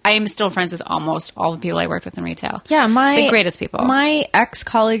 I am still friends with almost all the people I worked with in retail. Yeah, the greatest people. My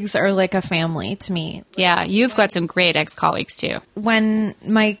ex-colleagues are like a family to me. Yeah, you've got some great ex-colleagues too. When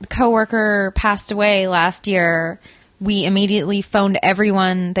my coworker passed away last year, we immediately phoned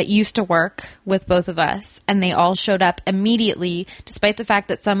everyone that used to work with both of us, and they all showed up immediately, despite the fact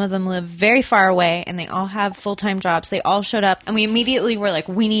that some of them live very far away and they all have full-time jobs. They all showed up, and we immediately were like,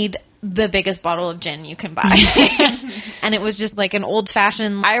 we need the biggest bottle of gin you can buy. And it was just like an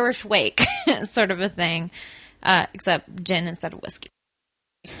old-fashioned Irish wake sort of a thing, except gin instead of whiskey.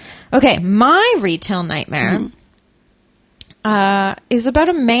 Okay, my retail nightmare is about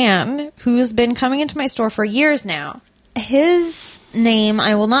a man who's been coming into my store for years now. His name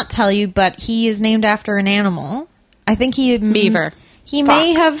I will not tell you, but he is named after an animal. I think Beaver. He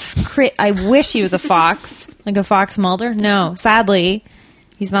may have I wish he was a fox, like a fox Mulder. No, sadly,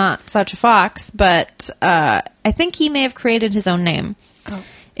 he's not such a fox, but I think he may have created his own name. Oh.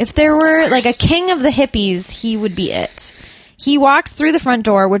 If there were like a king of the hippies, he would be it. He walks through the front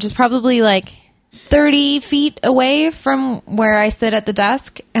door, which is probably like 30 feet away from where I sit at the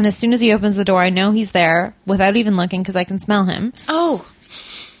desk, and as soon as he opens the door, I know he's there without even looking because I can smell him. Oh.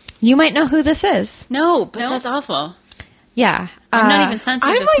 You might know who this is. No, but No? that's awful. Yeah. I'm not even sensitive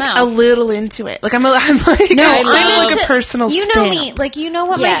I'm to like smell. a little into it. Like I'm like No, I love- like a personal You know stamp. me. Like, you know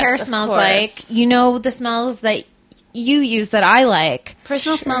what my Yes, hair of smells course. like. You know the smells that you use that I like.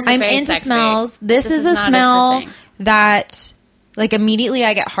 Personal smells are I'm very into sexy. smells. This is a not smell the thing. that, like, immediately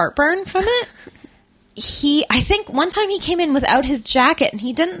I get heartburn from it. I think one time he came in without his jacket and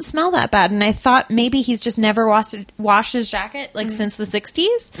he didn't smell that bad. And I thought maybe he's just never washed his jacket, like, since the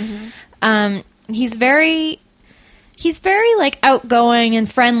 60s. He's very, like, outgoing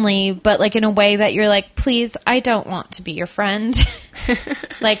and friendly, but, like, in a way that you're like, please, I don't want to be your friend.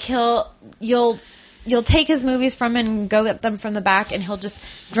 Like, you'll take his movies from him and go get them from the back, and he'll just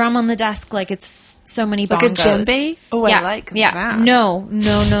drum on the desk like it's so many bongos. Like a djembe? Oh, yeah, I like yeah. that. No. He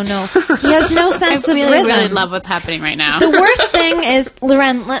has no sense I of really, rhythm. really love what's happening right now. The worst thing is,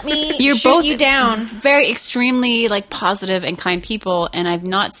 Loren, let me You're shoot both you down. very extremely like positive and kind people, and I've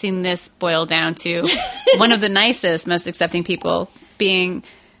not seen this boil down to one of the nicest, most accepting people being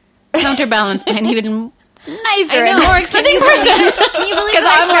counterbalanced by an even nicer I know. and more accepting person. Can you believe Because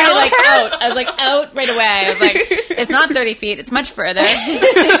that I'm I already found like her? out. I was like out right away. I was like, it's not 30 feet. It's much further.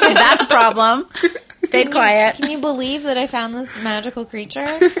 That's a problem. Stayed quiet. Can you believe that I found this magical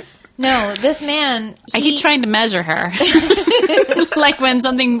creature? No, this man. I keep trying to measure her. Like when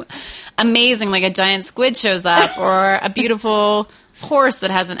something amazing like a giant squid shows up or a beautiful horse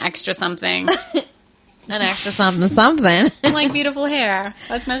that has an extra something. an extra something. And like beautiful hair.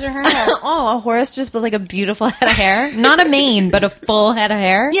 Let's measure her hair. Oh, a horse just with like a beautiful head of hair. Not a mane, but a full head of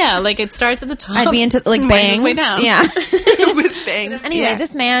hair. Yeah, like it starts at the top. I'd be into like and bangs. works its way down. Yeah. With bangs. Anyway, yeah.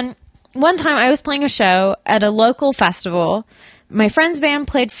 this man, one time I was playing a show at a local festival. My friend's band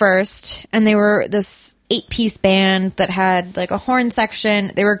played first, and they were this 8-piece band that had like a horn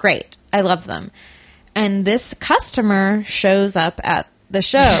section. They were great. I loved them. And this customer shows up at the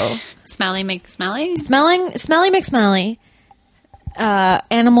show. Smelly McSmelly? Smelly McSmelly.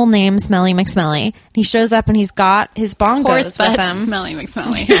 Animal name Smelly McSmelly. He shows up and he's got his bongos Horse with butt him. Smelly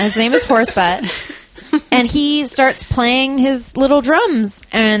McSmelly. His name is Horsebutt. And he starts playing his little drums.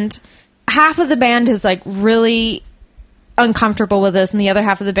 And half of the band is like really uncomfortable with this, and the other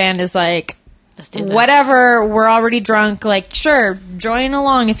half of the band is like, Let's do this. whatever, we're already drunk, like, sure, join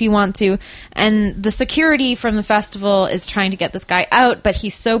along if you want to. And the security from the festival is trying to get this guy out, but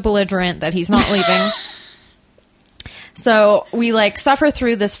he's so belligerent that he's not leaving. So we like suffer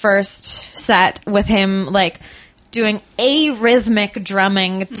through this first set with him like doing arrhythmic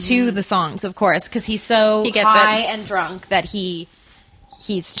drumming to the songs, of course, because he's so He gets high it. and drunk that he's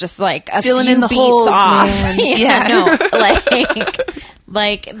just like a Filling few in the beats holes, off. man. Yeah, Yeah. no, like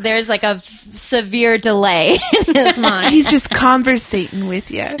Like, there's like a severe delay in his mind. He's just conversating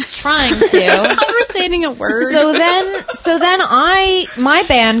with you. Trying to. Conversating a word. So then my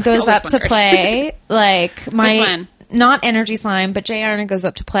band goes Always up to wondered. play, like my, Which one? not Energy Slime, but Jay Arna goes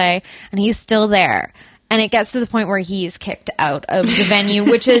up to play, and he's still there. And it gets to the point where he's kicked out of the venue,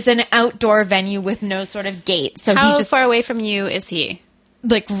 which is an outdoor venue with no sort of gate. So How he just, far away from you is he?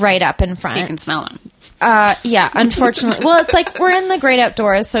 like, right up in front. So you can smell him. Yeah, unfortunately. Well, it's like we're in the great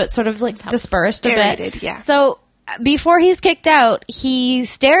outdoors, so it's sort of like dispersed a bit. Aerated, yeah. So before he's kicked out, he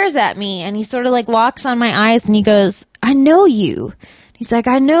stares at me and he sort of like locks on my eyes and he goes, "I know you." He's like,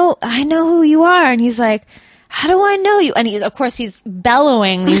 I know who you are. And he's like, "How do I know you?" And he's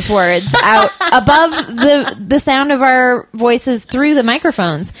bellowing these words out above the sound of our voices through the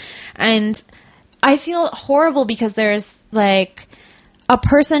microphones. And I feel horrible because there's like a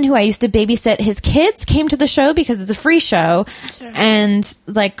person who I used to babysit, his kids came to the show because it's a free show. Sure. And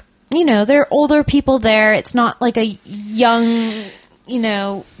like, you know, there are older people there. It's not like a young, you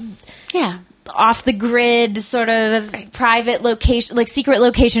know, Yeah. off the grid sort of private location, like secret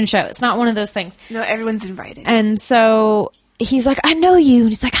location show. It's not one of those things. No, everyone's invited. And so he's like, "I know you." And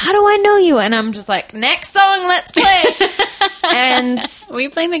he's like, "How do I know you?" And I'm just like, "Next song, let's play." And Were you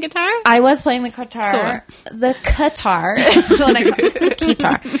playing the guitar? I was playing the guitar. The guitar. That's what I call it. The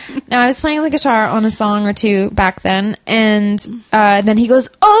guitar. Now, I was playing the guitar on a song or two back then. And then he goes,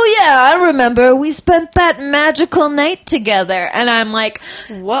 "Oh, yeah, I remember. We spent that magical night together." And I'm like,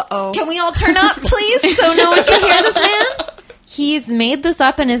 Whoa. "Can we all turn up, please, so no one can hear this man?" He's made this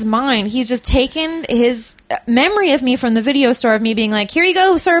up in his mind. He's just taken his memory of me from the video store of me being like, "Here you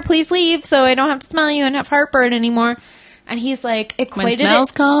go, sir, please leave so I don't have to smell you and have heartburn anymore." And he's like When equated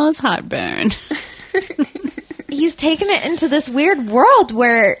smells it. cause heartburn. He's taken it into this weird world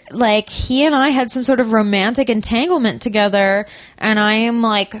where like he and I had some sort of romantic entanglement together, and I am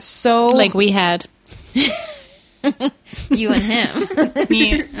like so Like we had. you and him. Me.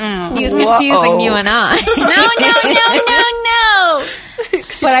 He was confusing you and I. No.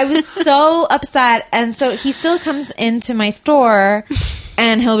 But I was so upset, and so he still comes into my store,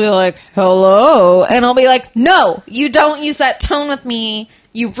 and he'll be like, "Hello," and I'll be like, "No, you don't use that tone with me.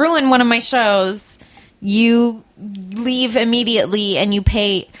 You ruin one of my shows. You leave immediately, and you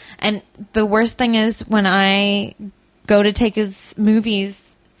pay." And the worst thing is when I go to take his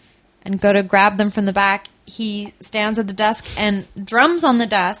movies and go to grab them from the back, he stands at the desk and drums on the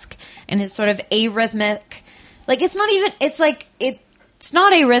desk in his sort of arrhythmic, like it's not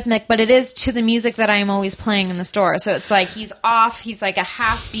arrhythmic, but it is to the music that I'm always playing in the store. So it's like he's off, he's like a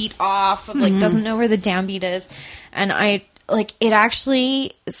half beat off, of like doesn't know where the downbeat is. And I like it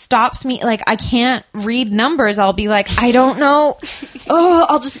actually stops me, like I can't read numbers. I'll be like, I don't know.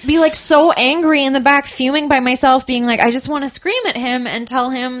 I'll just be like so angry in the back, fuming by myself, being like, I just want to scream at him and tell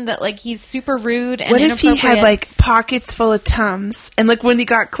him that like he's super rude and What if he inappropriate. had like pockets full of Tums, and like when he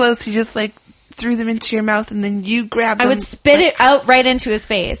got close, he just like threw them into your mouth, and then you grabbed I them? would spit it out right into his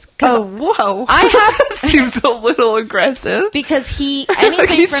face. 'Cause Oh, whoa! I have seems a little aggressive. because anything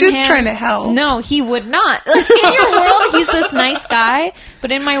He's from just him, trying to help. No, he would not. Like, in your world, he's this nice guy,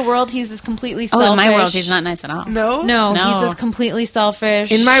 but in my world, he's this completely selfish. Oh, in my world, he's not nice at all. No, No, No. he's this completely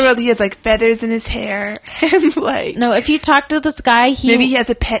selfish. In my world, he has like feathers in his hair, and like no, if you talk to this guy, maybe he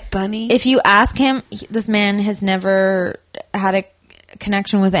has a pet bunny. if you ask him, this man has never had a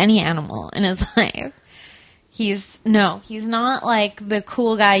connection with any animal in his life. He's not like the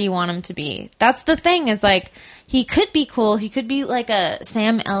cool guy you want him to be. That's the thing, is like he could be cool. He could be like a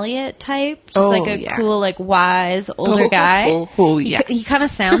Sam Elliott type, just like a cool, like wise older guy. Yeah. He kind of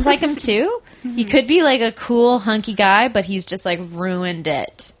sounds like him too. He could be like a cool hunky guy, but he's just like ruined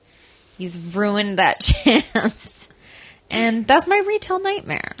it. He's ruined that chance. And that's my retail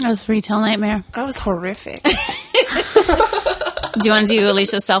nightmare. That was retail nightmare. That was horrific. Do you want to do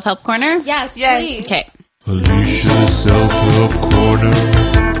Alicia's self-help corner? Yes, Yes. please. Okay. Alicia's Self-Help Corner.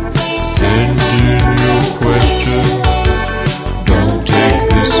 Send in your questions. Don't take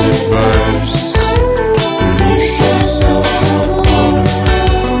this advice. Alicia's Self-Help Corner.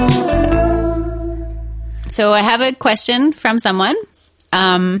 So I have a question from someone.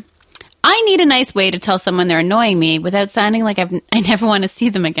 I need a nice way to tell someone they're annoying me without sounding like I never want to see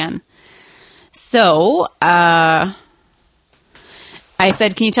them again. So, I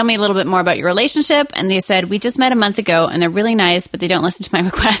said, can you tell me a little bit more about your relationship? And they said, we just met a month ago and they're really nice, but they don't listen to my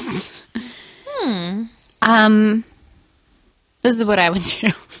requests. This is what I would do.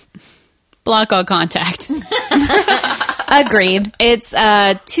 Block all contact. Agreed. It's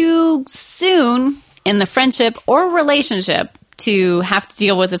too soon in the friendship or relationship to have to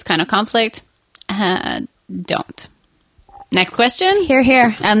deal with this kind of conflict. Don't. Next question. Here,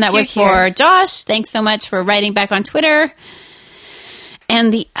 here. And that was for Josh. Thanks so much for writing back on Twitter.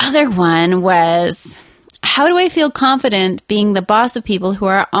 And the other one was, how do I feel confident being the boss of people who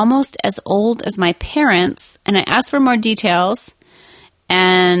are almost as old as my parents? And I asked for more details.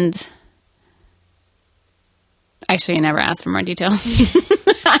 And actually, I never asked for more details.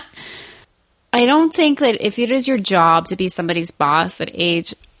 I don't think that if it is your job to be somebody's boss, that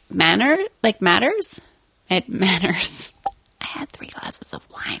age matters. It matters. I had 3 glasses of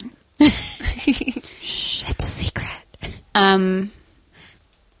wine. Shh, it's a secret.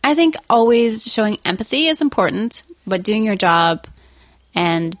 I think always showing empathy is important, but doing your job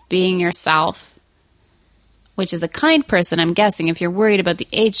and being yourself, which is a kind person, I'm guessing, if you're worried about the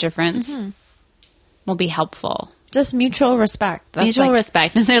age difference, will be helpful. Just mutual respect. That's Mutual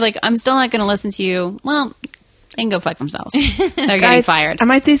respect. And they're like, I'm still not going to listen to you. Well, they can go fuck themselves. They're getting fired. I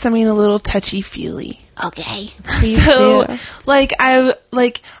might say something a little touchy-feely. Okay. Please So, do.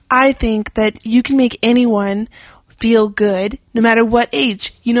 I think that you can make anyone feel good no matter what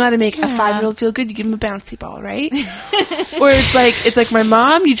age. You know how to make a 5-year-old feel good? You give them a bouncy ball, right? Or it's like my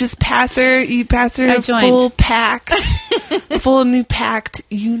mom, you just pass her a full new packed,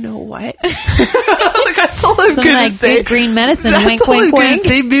 you know what? Like, that's all I'm Something gonna like say. good green medicine. That's Wink, all wink, I'm gonna wink.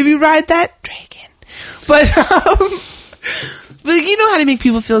 say. Maybe ride that dragon. But you know how to make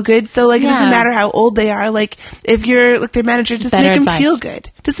people feel good. So, like, it doesn't matter how old they are. Like, if you're, like, their manager, just make them feel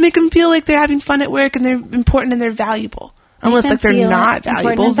good. Just make them feel like they're having fun at work and they're important and they're valuable. Unless, like, they're not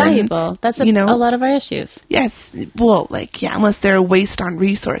valuable. Then, that's a lot of our issues. Yes. Well, like, yeah, unless they're a waste on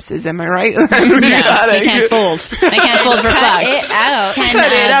resources. Am I right? They can't fold. They can't fold for fuck. It out. Cut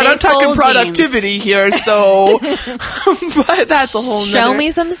it out. I'm talking productivity here, so. But that's a whole nother Show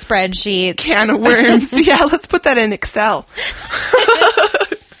me some spreadsheets. can of worms. Yeah, let's put that in Excel.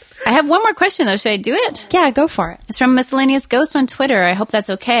 I have one more question, though. Should I do it? Yeah, go for it. It's from Miscellaneous Ghost on Twitter. I hope that's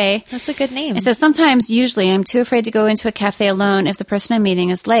okay. That's a good name. It says, usually, I'm too afraid to go into a cafe alone if the person I'm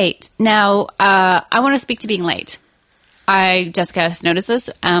meeting is late. Now, I want to speak to being late. Jessica has noticed this.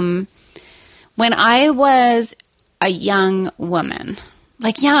 When I was a young woman,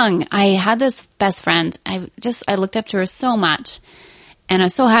 I had this best friend. I looked up to her so much. And I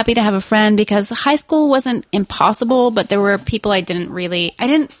was so happy to have a friend because high school wasn't impossible, but there were people I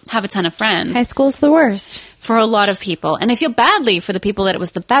didn't have a ton of friends. High school's the worst. For a lot of people. And I feel badly for the people that it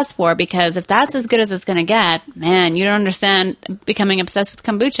was the best for, because if that's as good as it's going to get, man, you don't understand becoming obsessed with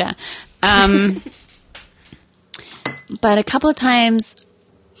kombucha. But a couple of times,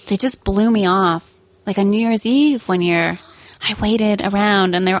 they just blew me off. Like on New Year's Eve one year, I waited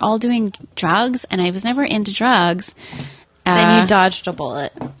around and they were all doing drugs, and I was never into drugs. Then you dodged a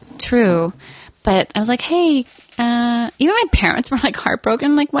bullet. True. But I was like, hey, even my parents were like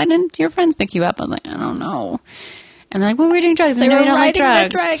heartbroken. Like, why didn't your friends pick you up? I was like, I don't know. And they're like, well, we're doing drugs. They know were you don't like riding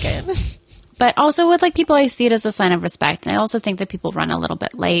drugs. the dragon. But also with like people, I see it as a sign of respect. And I also think that people run a little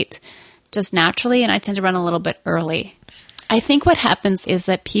bit late just naturally. And I tend to run a little bit early. I think what happens is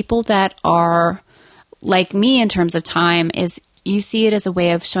that people that are like me in terms of time is you see it as a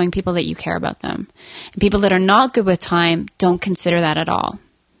way of showing people that you care about them. And people that are not good with time don't consider that at all.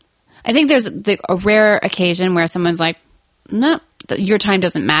 I think there's a rare occasion where someone's like, no, your time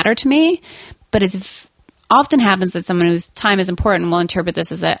doesn't matter to me. But it often happens that someone whose time is important will interpret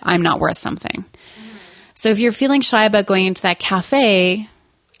this as that I'm not worth something. So if you're feeling shy about going into that cafe,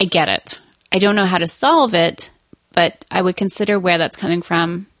 I get it. I don't know how to solve it, but I would consider where that's coming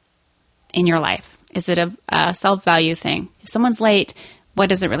from in your life. Is it a self-value thing? If someone's late, what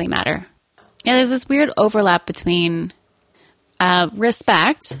does it really matter? Yeah, there's this weird overlap between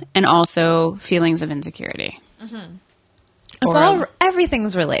respect and also feelings of insecurity. Mm-hmm.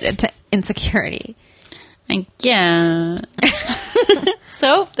 Everything's related to insecurity. I guess.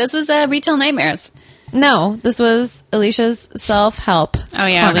 So this was Retail Nightmares. No, this was Alicia's self-help. Oh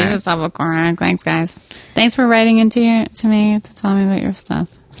yeah, corner. Alicia's self-help corner. Thanks, guys. Thanks for writing to me to tell me about your stuff.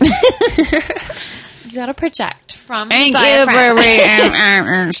 You got to project from Thank you for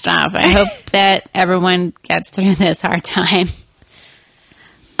reading stuff. I hope that everyone gets through this hard time.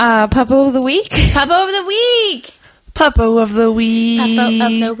 Puppo of the week. Puppo of the week. Puppo of the week. Puppo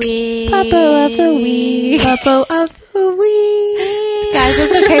of the week. Puppo of the week. Puppo of the week. Guys,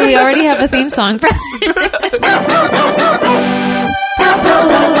 it's okay. We already have a theme song for Puppo of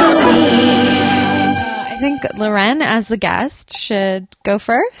the week. I think Loren, as the guest, should go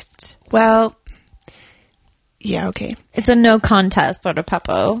first. Well, yeah, okay. It's a no contest sort of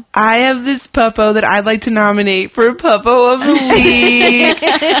Puppo. I have this Puppo that I'd like to nominate for Puppo of the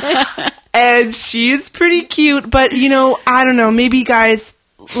Week. And she's pretty cute, but, I don't know. Maybe, guys,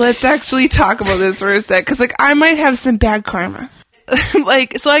 let's actually talk about this for a sec, because like I might have some bad karma.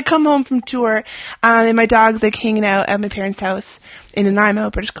 Like, so I come home from tour, and my dog's like hanging out at my parents' house in Nanaimo,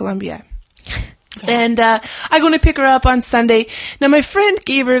 British Columbia. And I go to pick her up on Sunday. Now my friend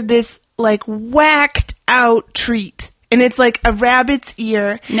gave her this like whacked out treat. And it's like a rabbit's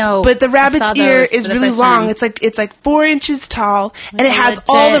ear. No, but the rabbit's I saw ear those is for the really first long. time. It's like 4 inches tall, and it has legit.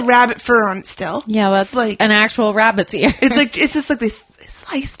 all the rabbit fur on it still. Yeah, that's It's like an actual rabbit's ear. it's just like they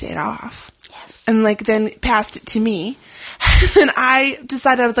sliced it off. Yes. And like then passed it to me. And I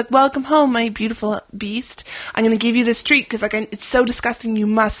decided, I was like, welcome home, my beautiful beast. I'm going to give you this treat because like it's so disgusting, you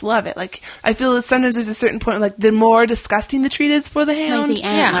must love it. Like I feel that sometimes there's a certain point, like the more disgusting the treat is for the hound, the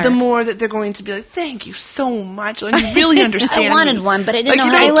antler. the more that they're going to be like, thank you so much. Like, you really understand. I wanted me. one, but I didn't Like, know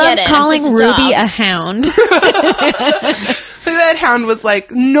you how to know, get it. Calling I'm just a Ruby dog. a hound. So that hound was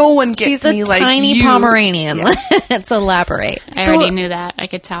like, no one gets She's a me like tiny you. Pomeranian. Let's elaborate. I already knew that. I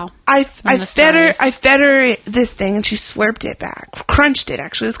could tell. I the fed her this thing, and she slurped it back, crunched it.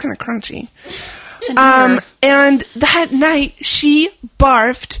 Actually, it was kind of crunchy. And that night she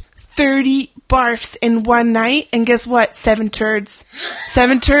barfed 30 barfs in one night, and guess what? 7 turds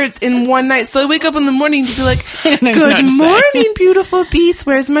in one night. So I wake up in the morning to be like, "Good morning, beautiful beast.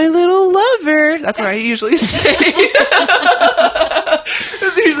 Where's my little lover?" That's what I usually say.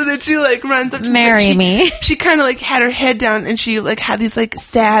 That's usually that she like runs up to Marry me. She kind of like had her head down, and she like had these like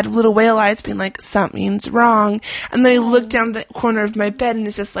sad little whale eyes, being like, something's wrong. And then I look down the corner of my bed, and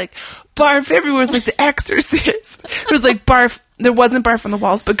it's just like barf everywhere. It's like The Exorcist. It was like barf. There wasn't barf on the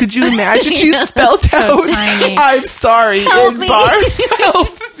walls, but could you imagine? She spelled out, tiny. "I'm sorry," Help in me. barf.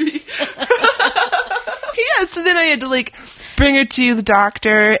 Help me. Yeah, so then I had to like bring her to the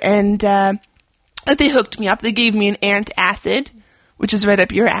doctor, and they hooked me up. They gave me an antacid, which is right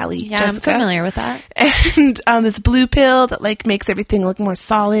up your alley, Yeah, Jessica. I'm familiar with that. And this blue pill that like makes everything look more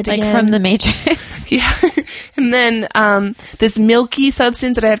solid Like again. from The Matrix. Yeah. And then this milky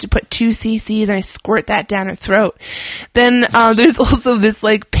substance that I have to put 2 cc's, and I squirt that down her throat. Then there's also this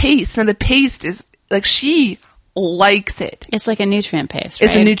like paste. Now the paste is like, she likes it. It's like a nutrient paste, right?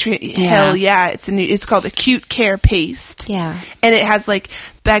 It's a nutrient. Hell yeah. It's called Acute Care Paste. Yeah. And it has like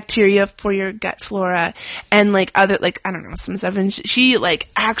bacteria for your gut flora and like other, like, I don't know, some stuff. And she like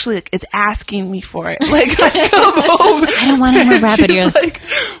actually like, is asking me for it. Like, I come home. I don't want any more rabbit she's ears. like,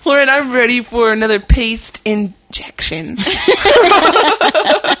 Lauren, I'm ready for another paste injection.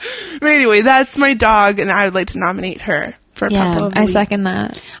 But anyway, that's my dog, and I would like to nominate her for a Yeah, Puppo of the I Week. second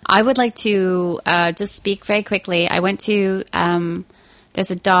that. I would like to just speak very quickly. I went to,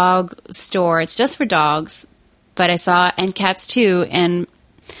 there's a dog store. It's just for dogs, but I saw, and cats too, and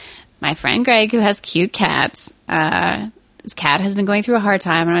my friend Greg, who has cute cats, his cat has been going through a hard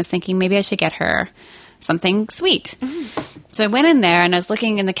time, and I was thinking maybe I should get her something sweet. So I went in there, and I was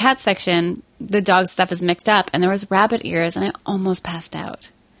looking in the cat section. The dog stuff is mixed up, and there was rabbit ears, and I almost passed out.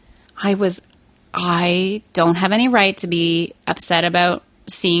 I don't have any right to be upset about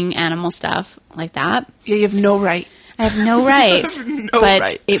seeing animal stuff like that. Yeah, you have no right. I have no right. No but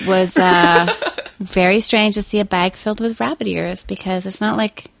right. it was very strange to see a bag filled with rabbit ears, because it's not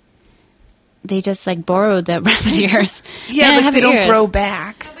like they just like borrowed the rabbit ears. Yeah, They like have they don't ears. grow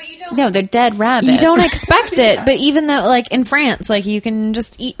back. No, they're dead rabbits. You don't expect it, but even though, like in France, like you can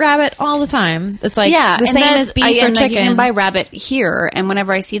just eat rabbit all the time. It's like yeah, the and same that's- as beef or and, like, chicken. you can buy rabbit here, and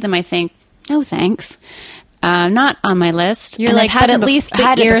whenever I see them, I think, no thanks. Not on my list. You're And like, I've had but at them least the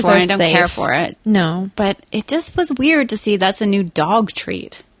had it ears before, are and I don't safe. care for it. No. But it just was weird to see that's a new dog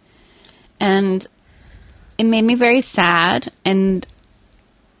treat. And it made me very sad. And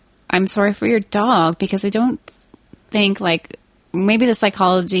I'm sorry for your dog, because I don't think, like, maybe the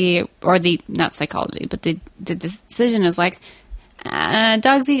psychology, or not psychology, but the decision is like,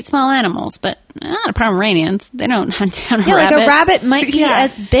 dogs eat small animals, but not Pomeranians. They don't hunt down Yeah, rabbits. like a rabbit might be Yeah.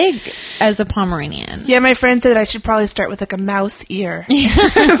 as big as a Pomeranian. Yeah, my friend said I should probably start with like a mouse ear.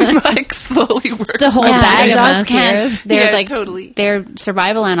 Like slowly work. Just a whole Yeah, bag and of dogs mouse can't. ears. They're Yeah, like totally. They're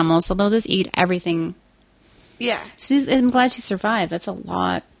survival animals, so they'll just eat everything. Yeah. I'm glad she survived. That's a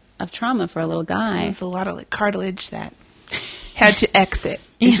lot of trauma for a little guy. There's a lot of like cartilage that had to exit,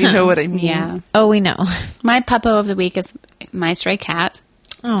 if you know what I mean. Yeah. Oh, we know. My puppo of the week is my stray cat.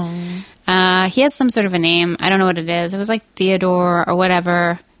 Oh, He has some sort of a name. I don't know what it is. It was like Theodore or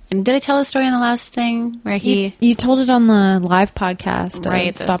whatever. And did I tell the story in the last thing where he... you told it on the live podcast.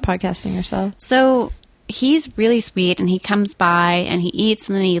 Right. Stop podcasting yourself. So he's really sweet, and he comes by and he eats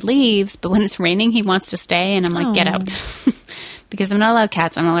and then he leaves. But when it's raining, he wants to stay, and I'm like, get Aw. out. Because I'm not allowed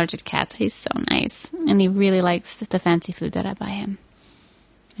cats. I'm allergic to cats. He's so nice. And he really likes the fancy food that I buy him.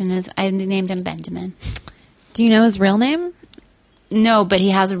 And I named him Benjamin. Do you know his real name? No, but he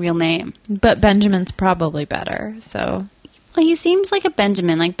has a real name. But Benjamin's probably better. So Well, he seems like a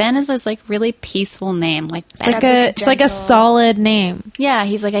Benjamin. Like Ben is this like really peaceful name. Like Ben. it's like a solid name. Yeah,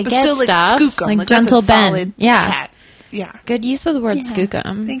 he's like I But get still, like, stuff. Skookum. Like that's Gentle a Ben. solid Yeah. cat. Yeah. Good use of the word Yeah.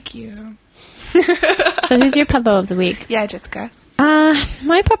 skookum. Thank you. So who's your puppo of the week? Yeah, Jessica.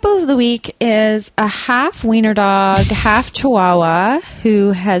 My puppo of the week is a half wiener dog, half chihuahua,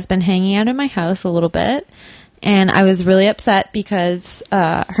 who has been hanging out in my house a little bit. And I was really upset because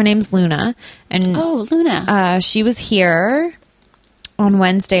her name's Luna. And Oh, Luna. she was here on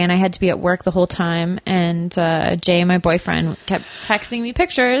Wednesday, and I had to be at work the whole time. And Jay, my boyfriend, kept texting me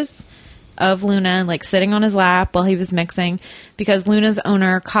pictures of Luna, like sitting on his lap while he was mixing, because Luna's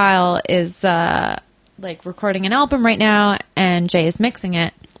owner, Kyle, is like recording an album right now, and Jay is mixing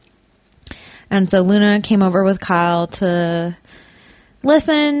it. And so Luna came over with Kyle to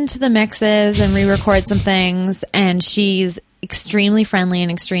listen to the mixes and re-record some things, and she's extremely friendly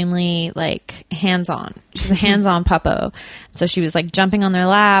and extremely like hands-on. She's a hands-on puppo. So she was like jumping on their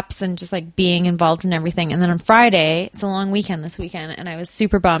laps and just like being involved in everything. And then on Friday, it's a long weekend this weekend, and I was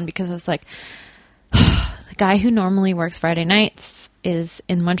super bummed because I was like, the guy who normally works Friday nights is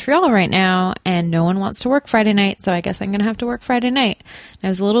in Montreal right now, and no one wants to work Friday night, so I guess I'm going to have to work Friday night. And I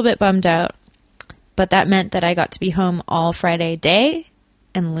was a little bit bummed out, but that meant that I got to be home all Friday day,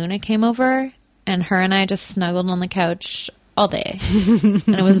 and Luna came over, and her and I just snuggled on the couch all day.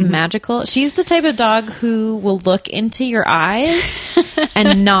 And it was magical. She's the type of dog who will look into your eyes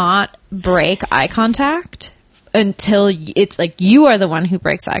and not break eye contact until it's like you are the one who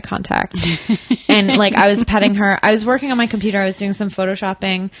breaks eye contact. And like I was petting her. I was working on my computer. I was doing some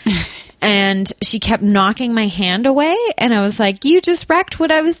photoshopping, and she kept knocking my hand away. And I was like, you just wrecked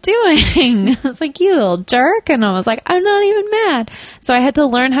what I was doing. I was like, you little jerk. And I was like, I'm not even mad. So I had to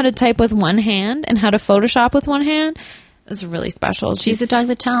learn how to type with one hand and how to Photoshop with one hand. It's really special. She's a dog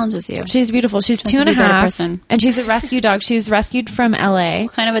that challenges you. She's beautiful. She's She has to 2.5, be a better person. and she's a rescue dog. She was rescued from LA.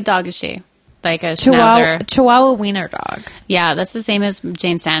 What kind of a dog is she? Like a Chihuahua, schnauzer? Chihuahua wiener dog. Yeah, that's the same as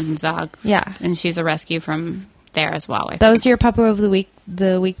Jane Stanton's dog. Yeah. And she's a rescue from there as well, I think. That was your puppo of the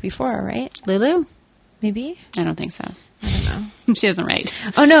week before, right? Lulu? Maybe? I don't think so. I don't know. She doesn't write.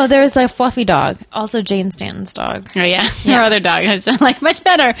 Oh, no, there's a fluffy dog. Also Jane Stanton's dog. Oh, yeah. Yeah. Her other dog has done like much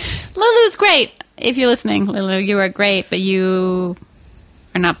better. Lulu's great. If you're listening, Lulu, you are great, but you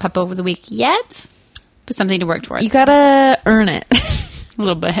are not puppo of the week yet. But something to work towards. You gotta earn it. A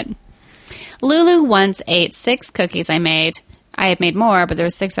little bit. Lulu once ate 6 cookies I made. I had made more, but there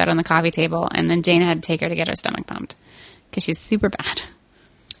was 6 out on the coffee table, and then Jane had to take her to get her stomach pumped because she's super bad.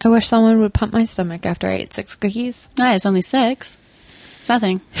 I wish someone would pump my stomach after I ate 6 cookies. Ah, it's only 6. It's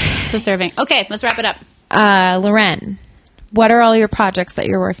nothing. It's a serving. Okay, let's wrap it up. Loren, what are all your projects that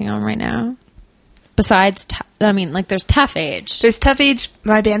you're working on right now? Besides, there's Tough Age. There's Tough Age,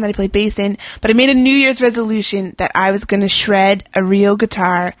 my band that I play bass in, but I made a New Year's resolution that I was going to shred a real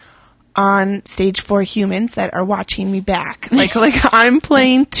guitar on stage for humans that are watching me back. Like I'm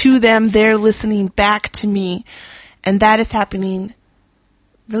playing to them, they're listening back to me. And that is happening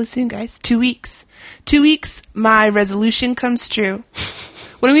really soon, guys. 2 weeks. 2 weeks, my resolution comes true.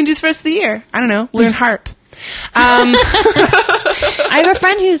 What are we going to do for the rest of the year? I don't know. Learn harp. I have a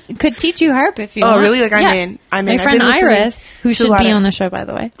friend who could teach you harp if you want. Oh, really? Like, I'm Yeah. in. I'm My in. I've friend been listening Iris, who to a should lot be of- on the show, by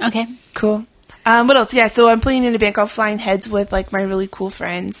the way. Okay. Cool. What else? Yeah, so I'm playing in a band called Flying Heads with like my really cool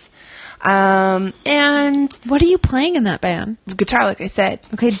friends. And What are you playing in that band? guitar, like I said.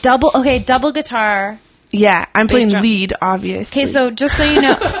 Okay, double guitar. Yeah, I'm playing drum. lead, obviously. Okay, so just so you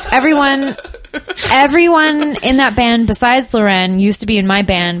know, everyone in that band besides Loren used to be in my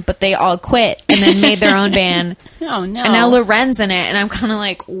band, but they all quit and then made their own band. Oh, no. And now Loren's in it, and I'm kind of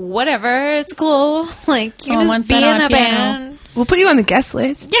like, whatever, it's cool. Like, you Someone just wants be that in on a that piano. band. We'll put you on the guest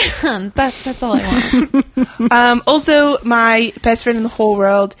list. Yeah, that's all I want. Also, my best friend in the whole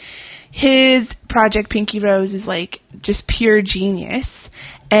world, his project Pinky Rose is like just pure genius.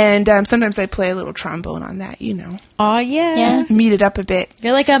 And sometimes I play a little trombone on that, you know. Oh yeah. Yeah. Meet it up a bit.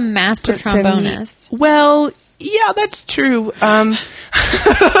 You're like a master Put some meat- trombonist. Well, yeah, that's true. That's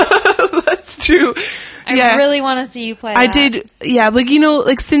true. I Yeah. really want to see you play. I that. did, yeah, like, you know,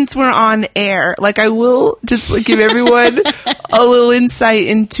 like, since we're on air, like, I will just like, give everyone a little insight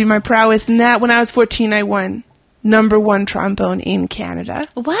into my prowess. And that, when I was 14, I won #1 trombone in Canada.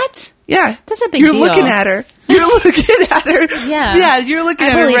 What? Yeah. That's a big You're deal. looking at her. You're looking at her. Yeah. Yeah, you're looking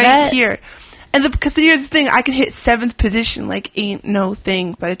I at her believe right it. here. And because here's the thing, I can hit 7th position like ain't no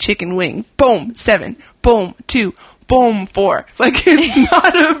thing but a chicken wing. Boom, 7. Boom, 2. Boom, 4. Like, it's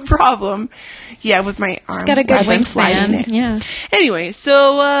not a problem. Yeah, with my arm. She's got a good as I'm sliding wingspan. it. Yeah. Anyway,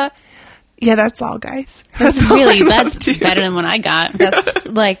 so, Yeah, that's all, guys. That's all really, I know that's too. better than what I got. That's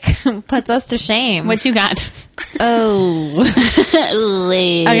like puts us to shame. What you got? Oh,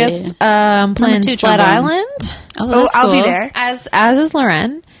 I guess playing Number 2 Sled trombone. Island Oh, that's I'll be cool. there. as is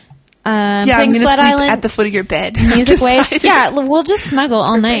Loren. Yeah, I'm playing going to Sled sleep Island at the foot of your bed. Music I've Waste. decided. Yeah, we'll just snuggle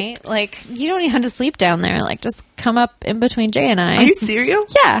all night. Like you don't even have to sleep down there. Like just come up in between Jay and I. Are you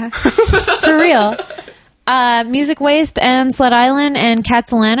serious? Yeah, for real. Music Waste and Sled Island and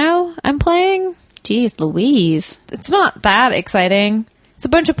Catalano I'm playing. Jeez Louise. It's not that exciting. It's a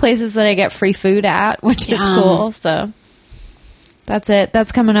bunch of places that I get free food at, which is Yum. cool. So that's it.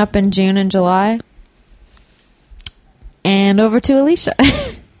 That's coming up in June and July. And over to Alicia.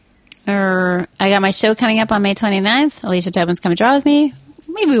 I got my show coming up on May 29th. Alicia Tobin's Come Draw With Me.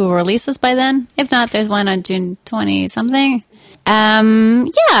 Maybe we'll release this by then. If not, there's one on June 20-something.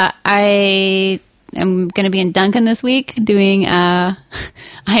 Yeah, I am going to be in Duncan this week doing I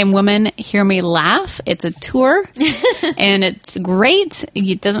Am Woman, Hear Me Laugh. It's a tour, and it's great.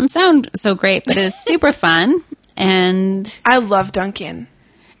 It doesn't sound so great, but it is super fun. And, I love Duncan.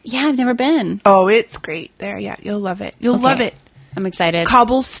 yeah, I've never been. Oh, it's great there. Yeah, you'll love it. You'll love it. I'm excited.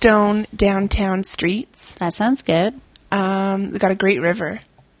 Cobblestone downtown streets. That sounds good. They got a great river.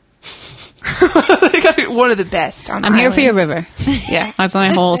 They got one of the best on the I'm here for your island. river. Yeah. That's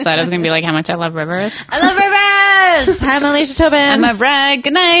my whole set. Is going to be like how much I love rivers. I love rivers. Hi, I'm Alicia Tobin. I'm a brag.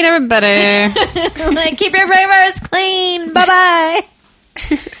 Good night, everybody. Like, keep your rivers clean. Bye bye.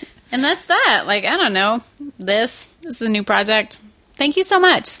 And that's that. Like, I don't know. This is a new project. Thank you so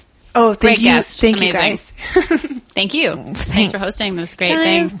much. Oh, thank Great you. guest. Thank you, Amazing. guys. Thank you. Thanks for hosting this great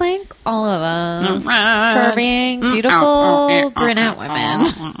thing. Guys, thank all of us Alright. for being beautiful brunette women.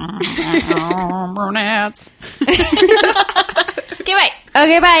 Brunettes. Okay, bye.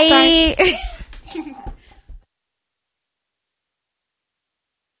 Okay, bye.